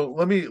 So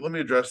let me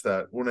address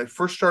that. When I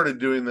first started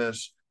doing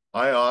this,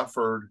 I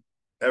offered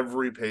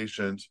every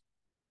patient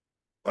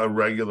a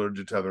regular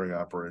detethering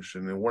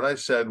operation. And what I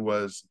said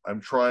was, I'm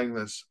trying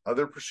this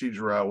other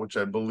procedure out, which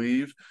I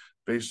believe,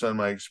 based on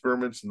my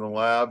experiments in the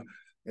lab,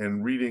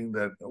 and reading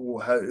that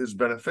is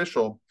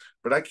beneficial,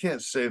 but I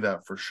can't say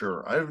that for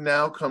sure. I've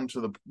now come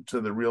to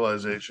the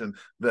realization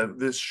that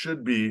this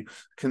should be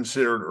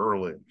considered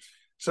early.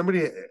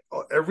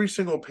 Every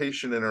single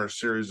patient in our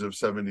series of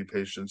 70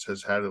 patients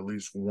has had at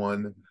least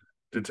one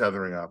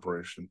detethering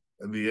operation,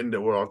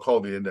 and what I'll call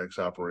the index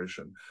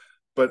operation.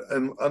 But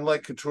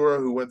unlike Keturah,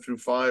 who went through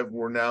 5,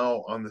 we're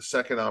now on the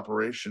second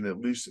operation. At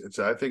least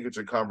I think it's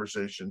a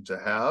conversation to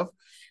have.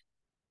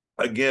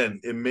 Again,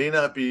 it may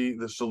not be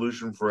the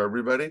solution for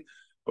everybody,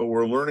 but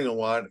we're learning a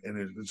lot,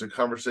 and it's a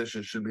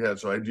conversation that should be had.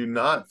 So I do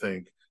not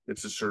think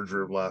it's a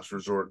surgery of last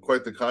resort.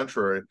 Quite the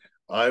contrary.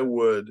 I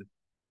would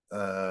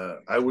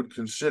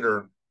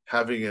consider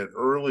having it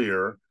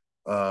earlier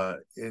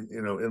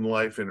in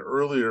life, and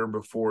earlier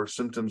before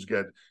symptoms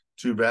get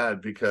too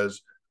bad,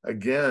 because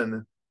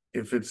again,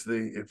 if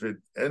it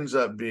ends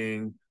up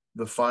being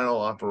the final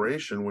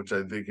operation, which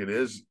I think it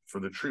is for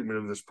the treatment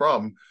of this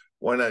problem,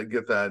 why not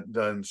get that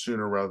done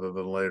sooner rather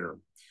than later?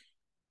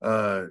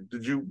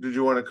 Did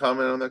you want to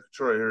comment on that,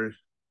 Troy?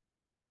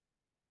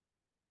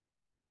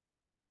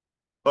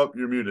 Oh,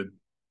 you're muted.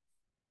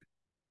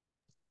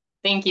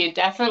 Thank you.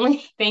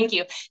 Definitely. Thank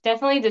you.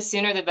 Definitely the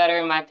sooner the better,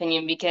 in my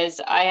opinion,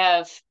 because I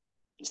have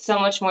so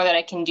much more that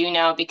I can do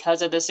now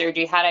because of the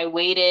surgery. Had I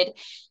waited,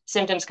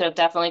 symptoms could have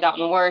definitely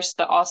gotten worse,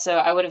 but also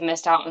I would have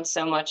missed out on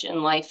so much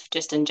in life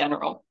just in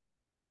general.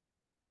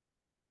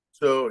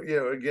 So,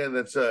 again,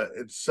 it's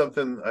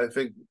something I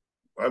think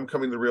I'm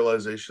coming to the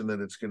realization that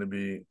it's going to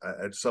be,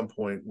 at some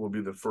point, will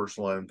be the first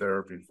line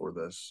therapy for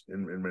this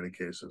in many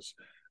cases.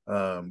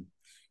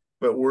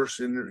 But worse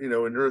in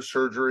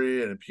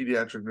neurosurgery and in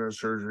pediatric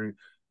neurosurgery,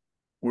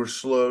 we're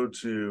slow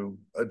to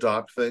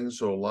adopt things.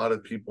 So a lot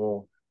of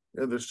people,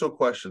 there's still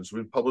questions.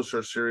 We've published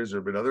our series. There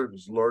have been other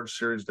large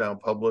series down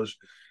published.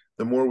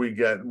 The more we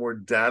get, more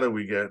data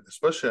we get,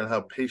 especially on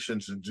how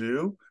patients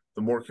do,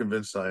 the more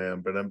convinced I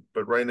am.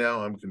 But right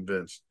now I'm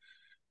convinced.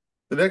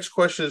 The next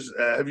question is,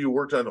 have you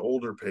worked on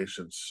older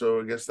patients?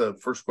 So I guess the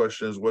first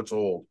question is, what's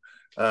old?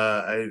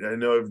 I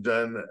know I've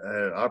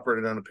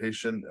operated on a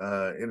patient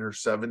in her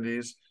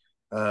 70s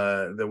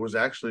that was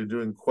actually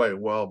doing quite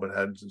well, but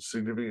had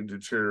significant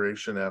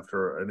deterioration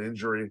after an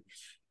injury.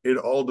 It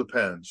all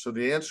depends. So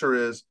the answer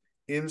is,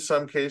 in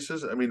some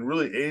cases,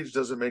 really age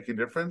doesn't make a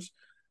difference.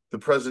 The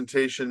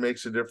presentation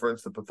makes a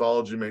difference. The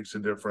pathology makes a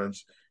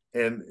difference.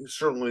 And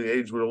certainly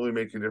age would only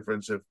make a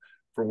difference if,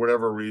 for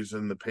whatever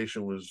reason, the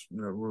patient was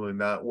really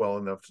not well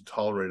enough to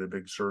tolerate a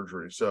big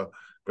surgery. So,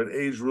 but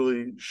age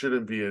really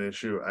shouldn't be an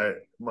issue.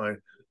 My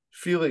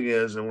feeling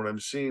is, and what I'm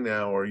seeing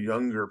now are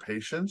younger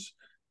patients,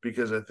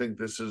 because I think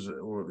this is,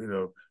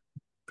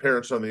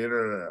 parents on the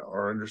internet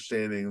are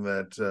understanding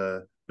that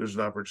there's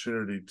an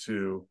opportunity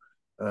to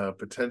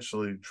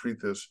potentially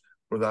treat this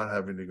without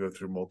having to go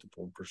through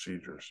multiple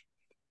procedures.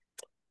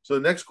 So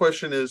the next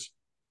question is,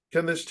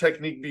 can this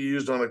technique be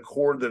used on a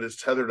cord that is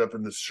tethered up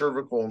in the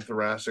cervical and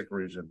thoracic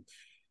region?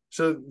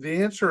 So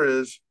the answer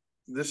is,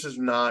 this is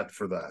not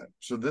for that.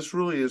 So this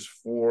really is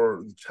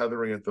for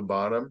tethering at the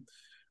bottom.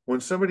 When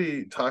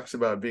somebody talks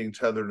about being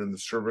tethered in the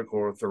cervical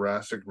or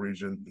thoracic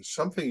region,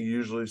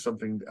 usually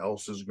something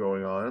else is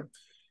going on.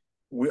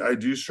 I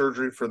do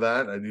surgery for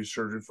that. I do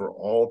surgery for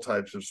all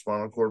types of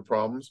spinal cord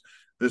problems.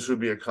 This would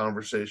be a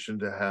conversation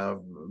to have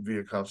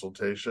via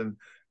consultation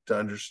to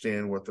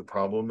understand what the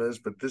problem is.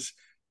 But this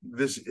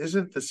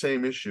isn't the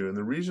same issue. And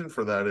the reason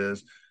for that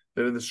is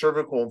that in the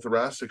cervical and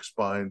thoracic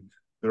spine,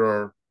 there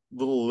are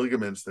little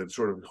ligaments that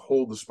sort of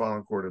hold the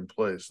spinal cord in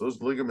place.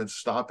 Those ligaments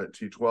stop at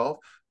T12.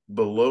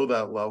 Below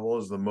that level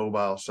is the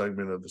mobile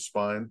segment of the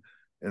spine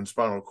and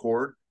spinal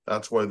cord.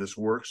 That's why this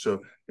works.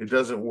 So it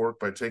doesn't work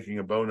by taking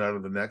a bone out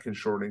of the neck and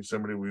shortening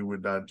somebody. We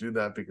would not do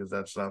that because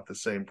that's not the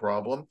same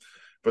problem.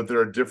 But there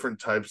are different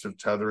types of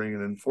tethering.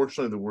 And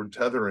unfortunately, the word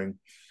tethering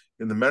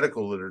in the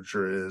medical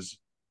literature is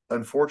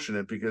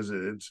unfortunate because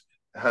it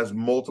has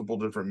multiple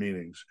different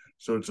meanings.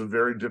 So it's a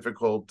very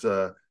difficult,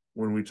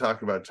 when we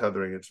talk about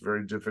tethering, it's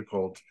very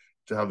difficult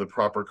to have the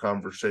proper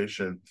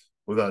conversation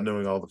without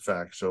knowing all the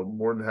facts. So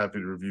more than happy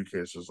to review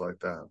cases like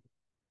that.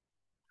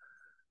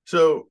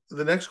 So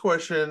the next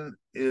question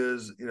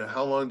is,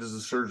 how long does the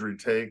surgery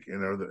take,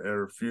 and are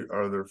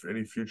there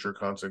any future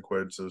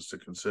consequences to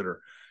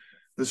consider?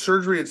 The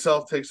surgery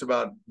itself takes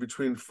about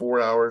between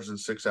 4 hours and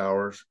 6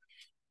 hours,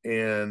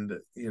 and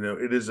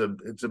it's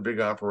a big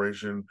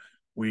operation.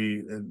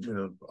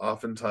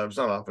 Sometimes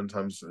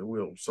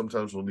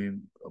we'll need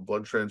a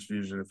blood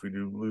transfusion if we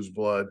do lose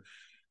blood.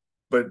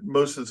 But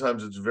most of the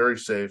times it's very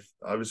safe.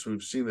 Obviously,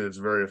 we've seen that it's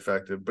very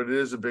effective, but it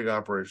is a big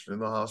operation in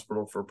the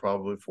hospital for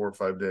probably 4 or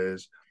 5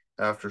 days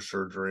after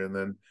surgery, and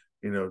then,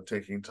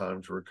 taking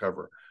time to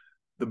recover.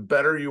 The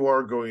better you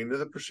are going into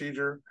the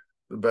procedure,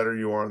 the better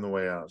you are on the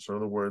way out. So in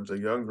other words, a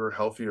younger,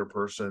 healthier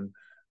person,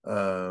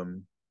 has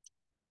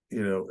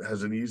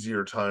an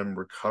easier time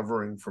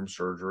recovering from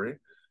surgery.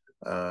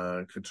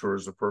 Couture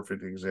is a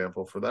perfect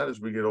example for that. As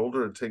we get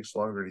older, it takes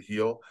longer to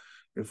heal.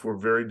 If we're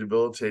very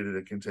debilitated,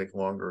 it can take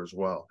longer as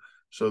well.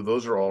 So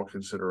those are all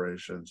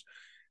considerations.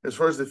 As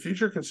far as the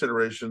future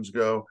considerations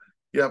go,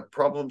 yeah,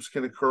 problems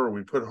can occur.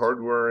 We put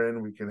hardware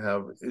in, we can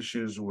have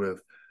issues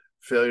with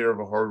failure of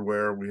a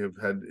hardware. We have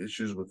had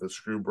issues with a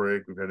screw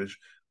break. We've had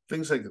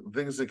things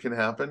that can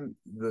happen.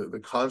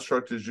 The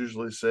construct is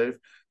usually safe.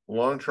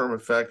 Long-term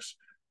effects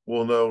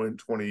we'll know in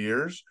 20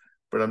 years,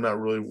 but I'm not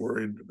really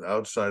worried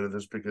outside of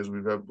this because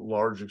we've had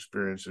large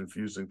experience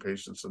infusing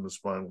patients in the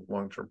spine with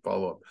long-term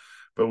follow-up.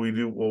 But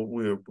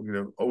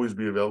we'll always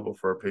be available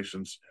for our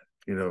patients,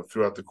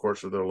 throughout the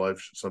course of their life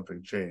should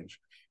something change.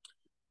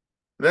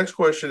 The next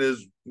question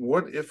is,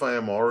 what if I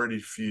am already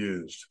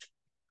fused?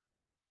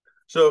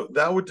 So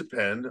that would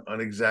depend on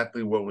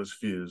exactly what was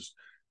fused.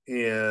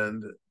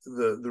 And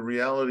the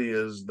reality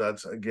is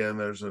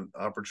there's an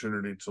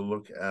opportunity to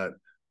look at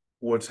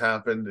what's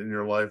happened in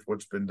your life,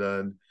 what's been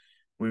done.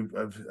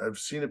 I've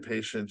seen a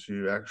patient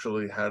who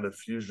actually had a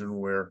fusion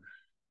where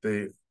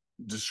they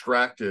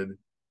distracted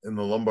in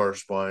the lumbar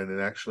spine, and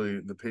actually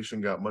the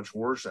patient got much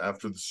worse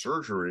after the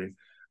surgery.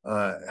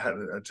 Had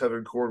a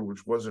tethered cord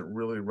which wasn't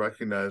really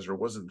recognized or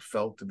wasn't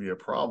felt to be a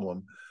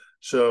problem.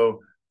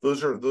 So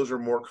those are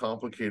more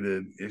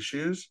complicated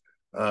issues,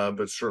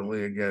 but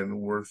certainly again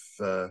worth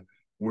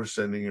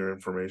sending your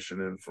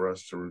information in for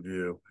us to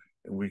review,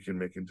 and we can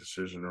make a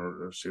decision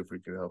or see if we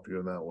can help you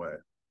in that way.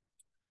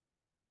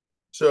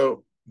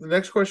 So the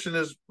next question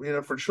is,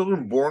 for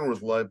children born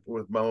with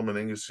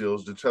myelomeningocele,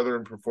 is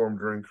detethering performed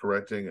during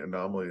correcting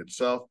anomaly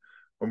itself,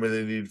 or may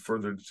they need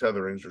further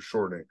dethetherings or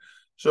shortening?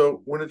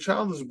 So when a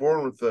child is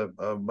born with a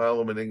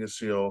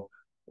myelomeningocele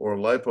or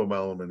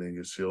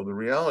lipomyelomeningocele, the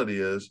reality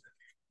is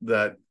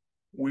that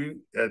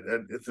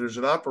if there's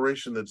an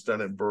operation that's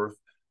done at birth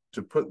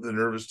to put the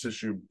nervous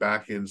tissue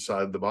back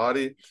inside the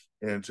body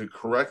and to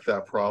correct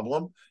that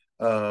problem,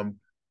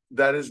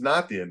 that is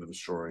not the end of the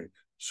story.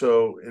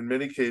 So in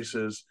many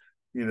cases,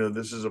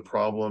 this is a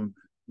problem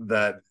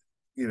that,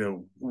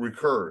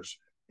 recurs.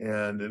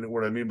 And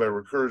what I mean by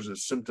recurs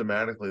is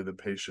symptomatically the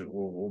patient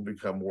will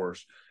become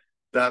worse.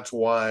 That's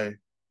why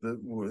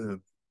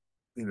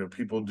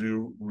people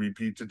do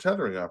repeat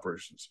detethering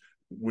operations,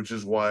 which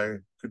is why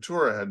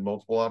Keturah had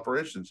multiple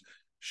operations.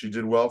 She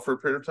did well for a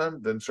period of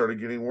time, then started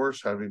getting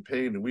worse, having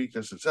pain and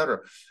weakness, etc.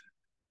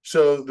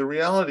 So the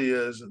reality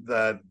is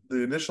that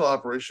the initial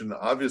operation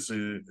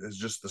obviously is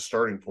just the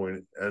starting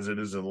point, as it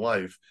is in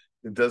life.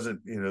 It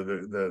doesn't,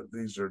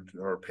 these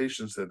are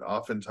patients that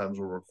oftentimes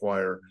will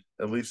require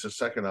at least a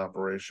second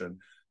operation.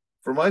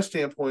 From my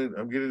standpoint,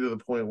 I'm getting to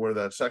the point where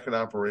that second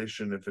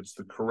operation, if it's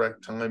the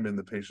correct time in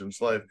the patient's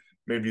life,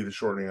 may be the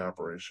shortening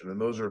operation. And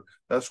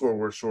that's where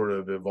we're sort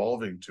of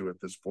evolving to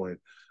at this point,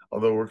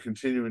 although we're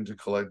continuing to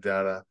collect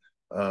data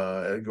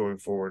going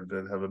forward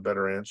and have a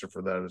better answer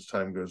for that as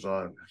time goes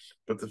on.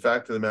 But the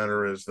fact of the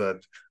matter is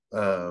that,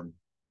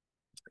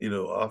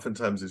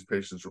 oftentimes these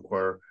patients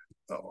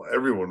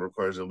everyone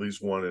requires at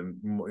least one,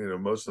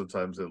 and, most of the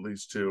times at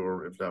least two,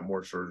 or if not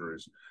more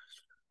surgeries.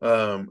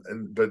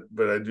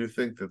 But I do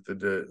think that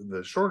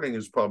the shortening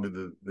is probably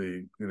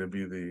going to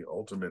be the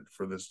ultimate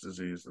for this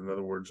disease. In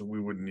other words, we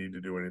wouldn't need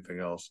to do anything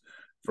else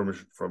from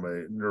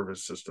a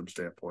nervous system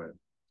standpoint.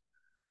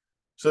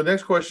 So the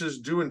next question is,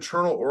 do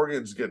internal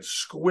organs get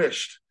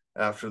squished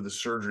after the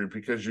surgery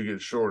because you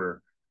get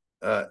shorter?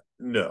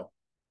 No,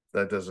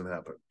 that doesn't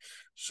happen.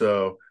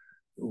 So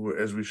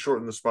as we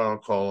shorten the spinal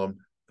column,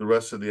 the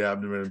rest of the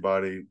abdomen and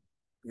body,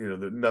 there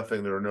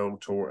are no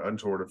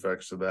untoward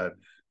effects to that.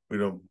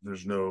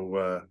 There's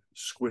no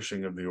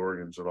squishing of the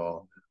organs at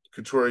all.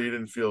 Keturah, you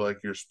didn't feel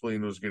like your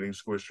spleen was getting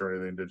squished or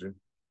anything, did you?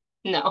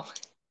 No.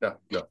 No,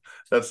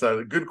 that's not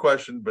a good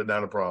question, but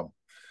not a problem.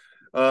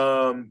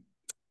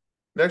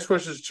 Next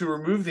question is, to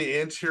remove the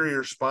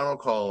anterior spinal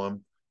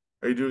column,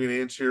 are you doing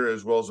an anterior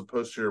as well as a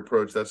posterior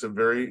approach? That's a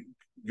very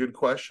good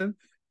question.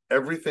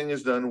 Everything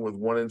is done with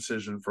one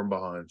incision from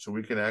behind. So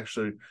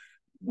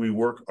we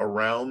work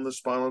around the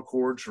spinal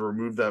cord to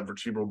remove that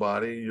vertebral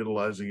body,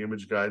 utilizing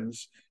image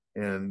guidance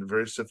and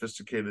very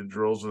sophisticated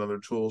drills and other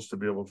tools to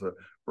be able to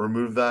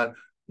remove that.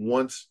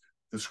 Once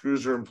the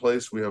screws are in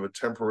place, we have a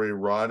temporary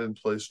rod in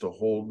place to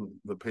hold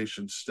the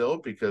patient still,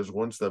 because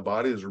once the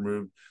body is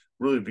removed,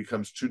 really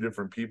becomes two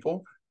different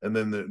people, and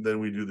then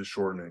we do the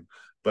shortening.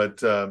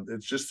 But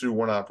it's just through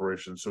one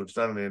operation, so it's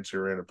not an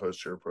anterior and a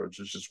posterior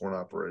approach. It's just one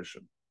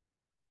operation.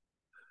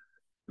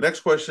 Next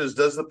question is,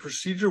 does the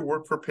procedure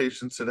work for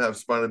patients that have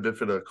spina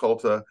bifida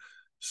occulta,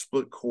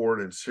 split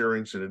cord, and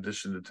syrinx in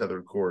addition to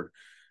tethered cord?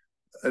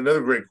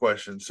 Another great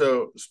question.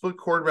 So split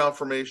cord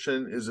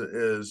malformation is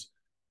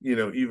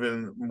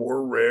even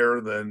more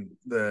rare than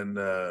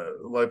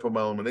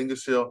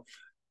lipomyelomeningocele.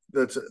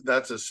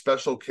 That's a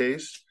special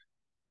case.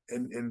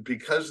 And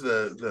because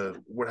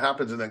what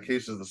happens in that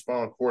case is the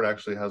spinal cord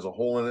actually has a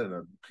hole in it, and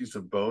a piece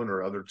of bone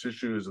or other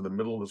tissue is in the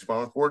middle of the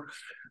spinal cord,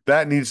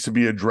 that needs to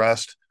be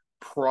addressed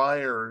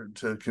prior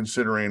to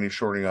considering any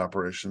shortening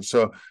operation.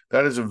 So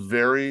that is a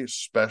very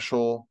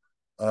special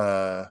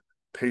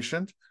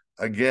patient.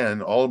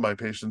 Again, all of my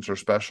patients are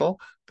special.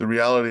 The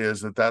reality is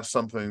that that's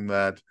something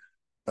that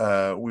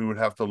we would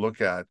have to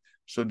look at.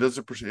 So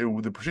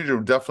the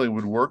procedure definitely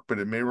would work, but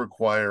it may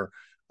require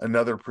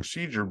another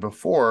procedure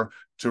before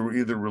to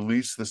either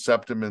release the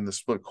septum in the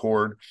split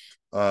cord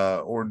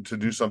or to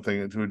do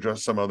something to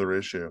address some other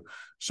issue.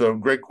 So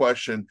great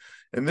question.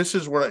 And this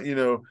is what,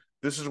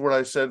 this is what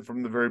I said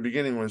from the very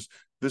beginning was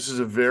this is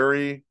a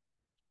very,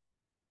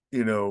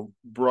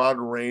 broad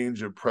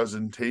range of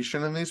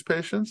presentation in these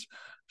patients.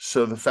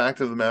 So the fact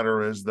of the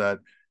matter is that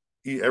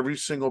every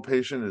single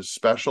patient is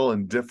special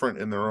and different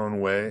in their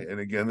own way. And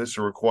again, this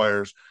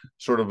requires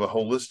sort of a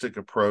holistic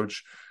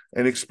approach,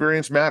 and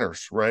experience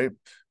matters, right?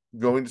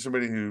 Going to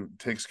somebody who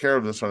takes care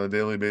of this on a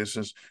daily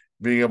basis,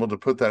 being able to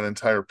put that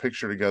entire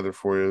picture together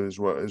for you is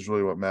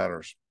really what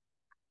matters.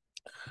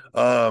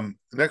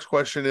 Next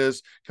question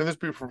is, can this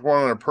be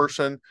performed on a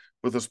person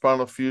with a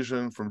spinal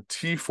fusion from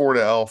T4 to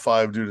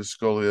L5 due to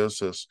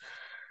scoliosis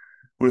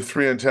with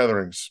 3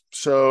 unthetherings?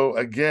 So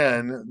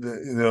again,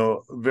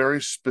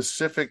 very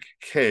specific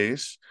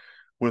case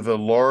with a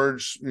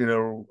large,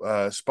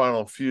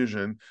 spinal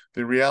fusion.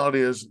 The reality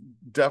is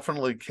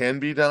definitely can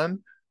be done.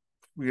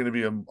 We're going to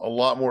be a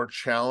lot more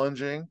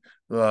challenging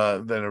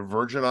than a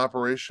virgin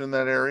operation in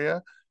that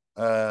area.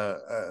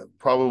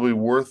 Probably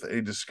worth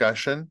a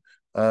discussion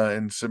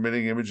and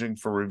submitting imaging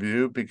for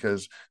review,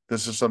 because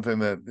this is something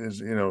that is,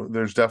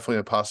 there's definitely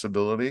a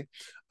possibility.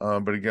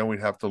 But again, we'd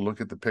have to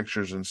look at the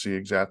pictures and see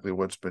exactly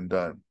what's been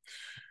done.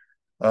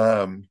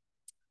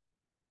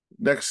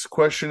 Next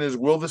question is,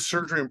 will the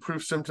surgery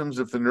improve symptoms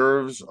if the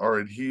nerves are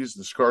adhesed to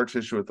the scar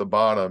tissue at the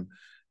bottom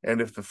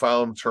and if the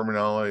filum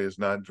terminale is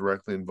not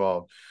directly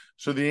involved?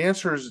 So the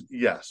answer is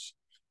yes,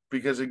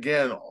 because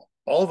again,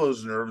 all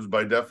those nerves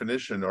by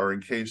definition are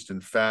encased in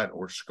fat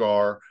or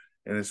scar,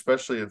 and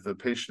especially if the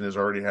patient has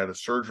already had a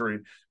surgery.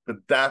 But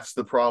that's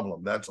the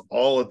problem. That's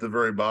all at the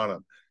very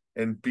bottom.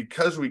 And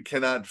because we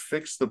cannot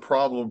fix the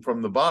problem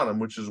from the bottom,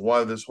 which is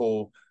why this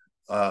whole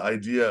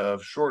idea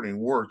of shortening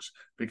works,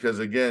 because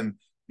again,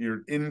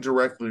 you're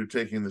indirectly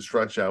taking the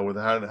stretch out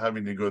without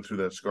having to go through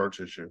that scar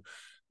tissue.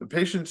 The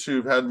patients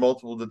who've had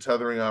multiple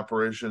detethering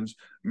operations,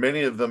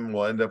 many of them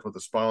will end up with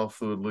a spinal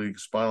fluid leak,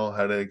 spinal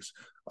headaches,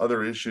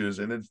 other issues,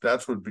 and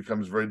that's what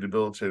becomes very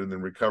debilitating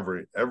in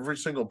recovery. Every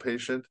single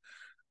patient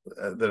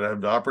that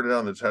I've operated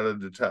on that's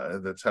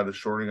had a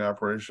shortening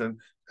operation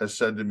has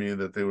said to me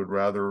that they would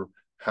rather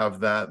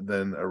have that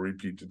than a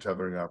repeat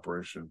detethering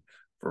operation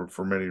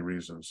for many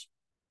reasons.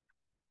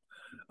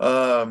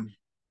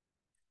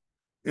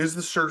 Is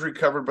the surgery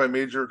covered by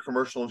major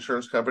commercial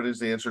insurance companies?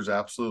 The answer is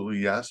absolutely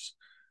yes.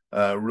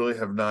 Really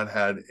have not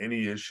had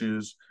any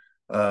issues.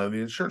 The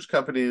insurance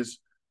companies,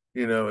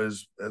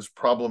 as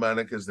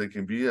problematic as they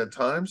can be at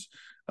times,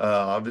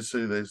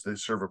 obviously they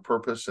serve a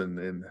purpose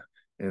in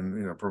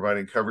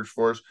providing coverage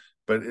for us,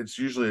 but it's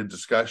usually a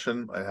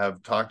discussion. I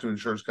have talked to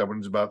insurance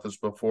companies about this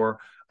before.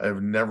 I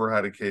have never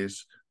had a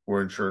case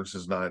where insurance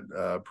has not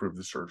approved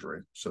the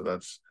surgery. So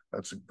that's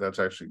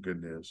actually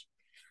good news.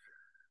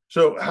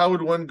 So how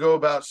would one go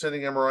about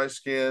sending MRI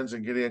scans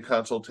and getting a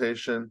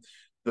consultation?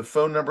 The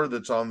phone number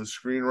that's on the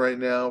screen right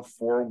now,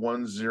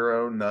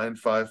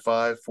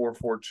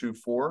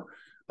 410-955-4424,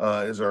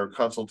 is our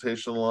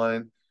consultation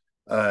line.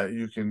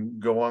 You can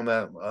go on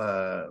that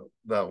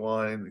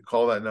line,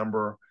 call that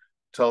number,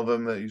 tell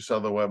them that you saw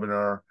the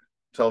webinar,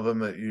 tell them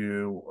that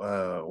you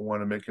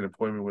want to make an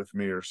appointment with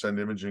me or send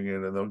imaging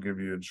in, and they'll give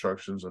you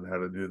instructions on how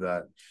to do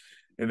that.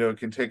 It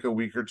can take a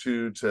week or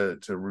two to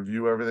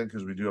review everything,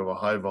 because we do have a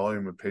high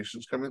volume of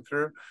patients coming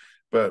through,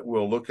 but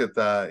we'll look at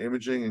that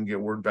imaging and get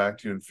word back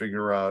to you and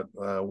figure out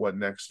what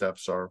next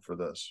steps are for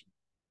this.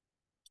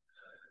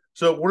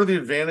 So what are the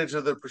advantages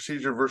of the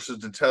procedure versus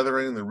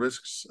detethering, the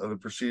risks of the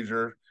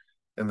procedure,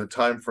 and the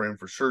time frame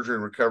for surgery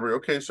and recovery?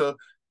 Okay, so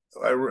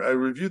I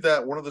reviewed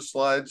that. One of the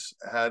slides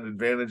had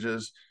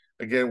advantages.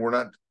 Again, we're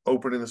not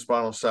opening the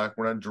spinal sac.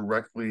 We're not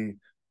directly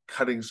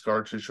cutting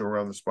scar tissue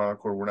around the spinal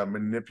cord. We're not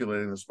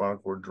manipulating the spinal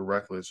cord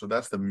directly. So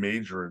that's the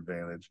major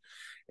advantage.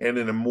 And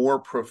in a more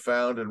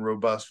profound and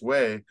robust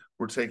way,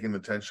 we're taking the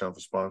tension off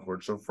the spinal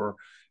cord. So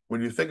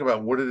when you think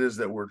about what it is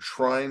that we're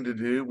trying to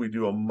do, we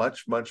do a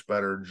much, much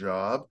better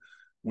job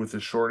with the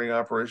shortening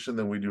operation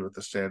than we do with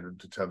the standard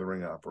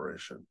detethering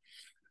operation.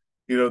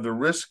 The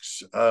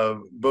risks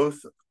of both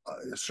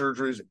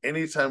surgeries,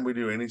 anytime we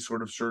do any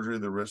sort of surgery,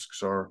 the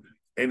risks are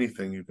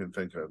anything you can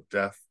think of: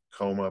 death,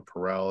 coma,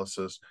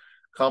 paralysis.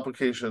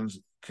 Complications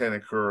can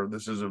occur.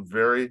 This is a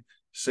very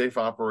safe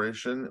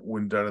operation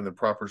when done in the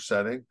proper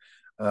setting.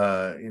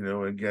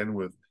 Again,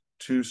 with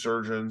 2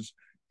 surgeons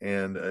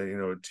and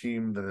a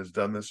team that has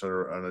done this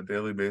on a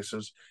daily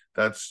basis,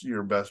 that's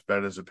your best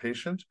bet as a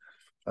patient.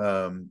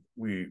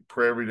 We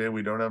pray every day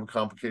we don't have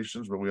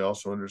complications, but we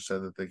also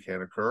understand that they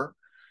can occur.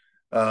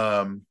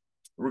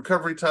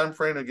 Recovery time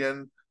frame,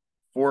 again,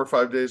 4 or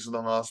 5 days in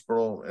the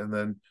hospital, and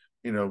then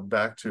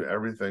back to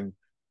everything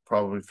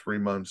probably 3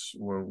 months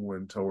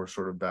until we're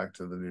sort of back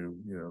to the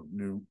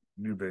new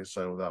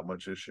baseline without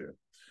much issue.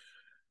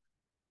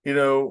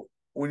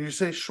 When you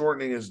say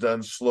shortening is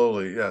done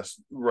slowly,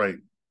 yes, right,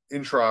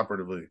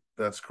 intraoperatively,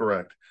 that's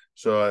correct.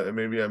 So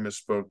maybe I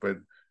misspoke, but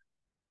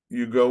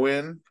you go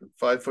in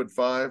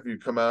 5'5", you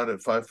come out at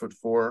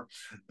 5'4".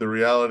 The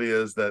reality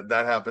is that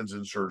happens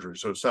in surgery.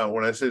 So it's not,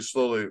 when I say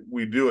slowly,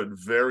 we do it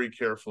very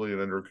carefully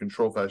and under a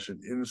controlled fashion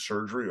in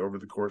surgery over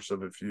the course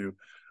of a few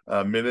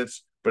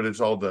minutes, but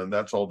it's all done.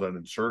 That's all done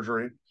in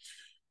surgery.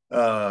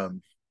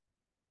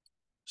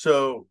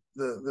 So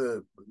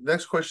the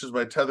next question is,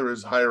 my tether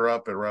is higher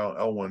up at around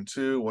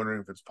L1-2,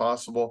 wondering if it's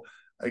possible.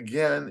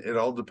 Again, it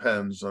all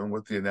depends on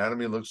what the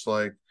anatomy looks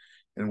like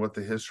and what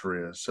the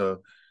history is.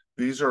 So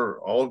these are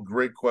all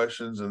great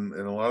questions, and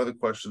a lot of the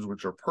questions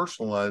which are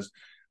personalized,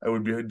 it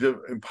would be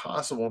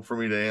impossible for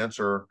me to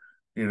answer,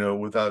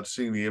 without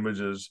seeing the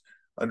images,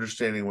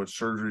 understanding what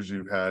surgeries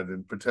you've had,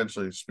 and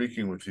potentially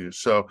speaking with you.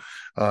 So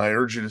I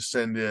urge you to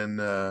send in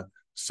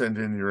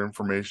your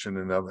information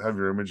and have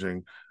your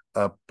imaging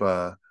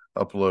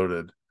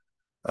uploaded.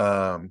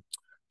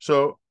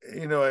 So,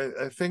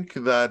 I think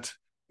that,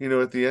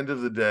 at the end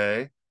of the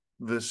day,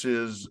 this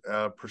is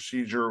a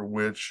procedure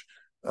which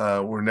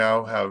we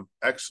now have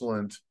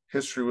excellent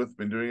history with,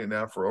 been doing it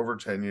now for over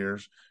 10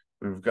 years.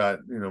 We've got,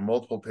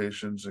 multiple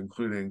patients,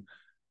 including,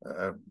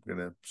 I'm going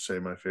to say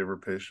my favorite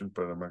patient,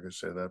 but I'm not going to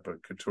say that,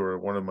 but Keturah,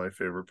 one of my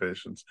favorite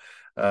patients.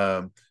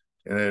 And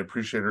I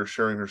appreciate her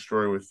sharing her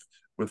story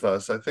with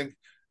us. I think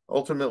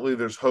ultimately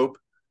there's hope,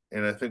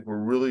 and I think we're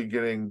really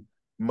getting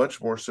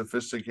much more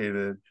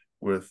sophisticated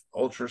with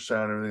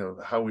ultrasound and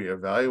everything, how we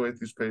evaluate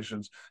these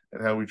patients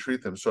and how we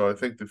treat them. So I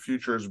think the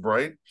future is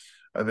bright.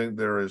 I think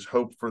there is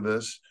hope for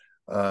this.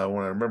 When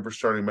I remember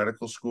starting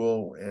medical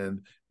school, and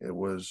it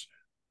was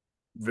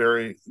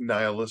very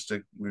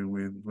nihilistic, we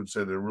would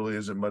say there really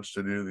isn't much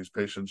to do. These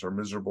patients are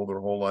miserable their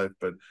whole life,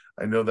 but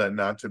I know that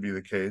not to be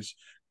the case.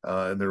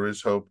 And there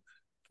is hope.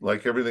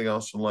 Like everything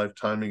else in life,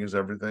 timing is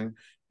everything.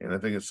 And I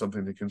think it's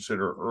something to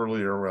consider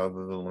earlier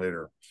rather than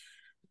later.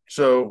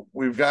 So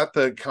we've got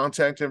the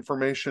contact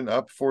information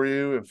up for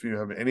you. If you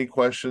have any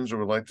questions or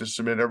would like to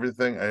submit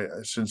everything, I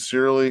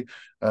sincerely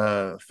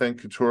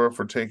thank Keturah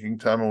for taking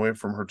time away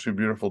from her two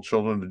beautiful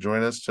children to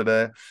join us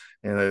today.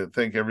 And I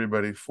thank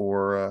everybody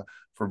for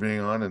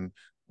being on, and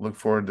look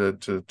forward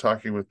to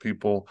talking with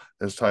people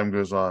as time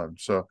goes on.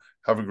 So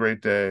have a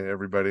great day,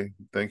 everybody.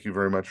 Thank you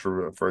very much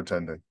for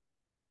attending.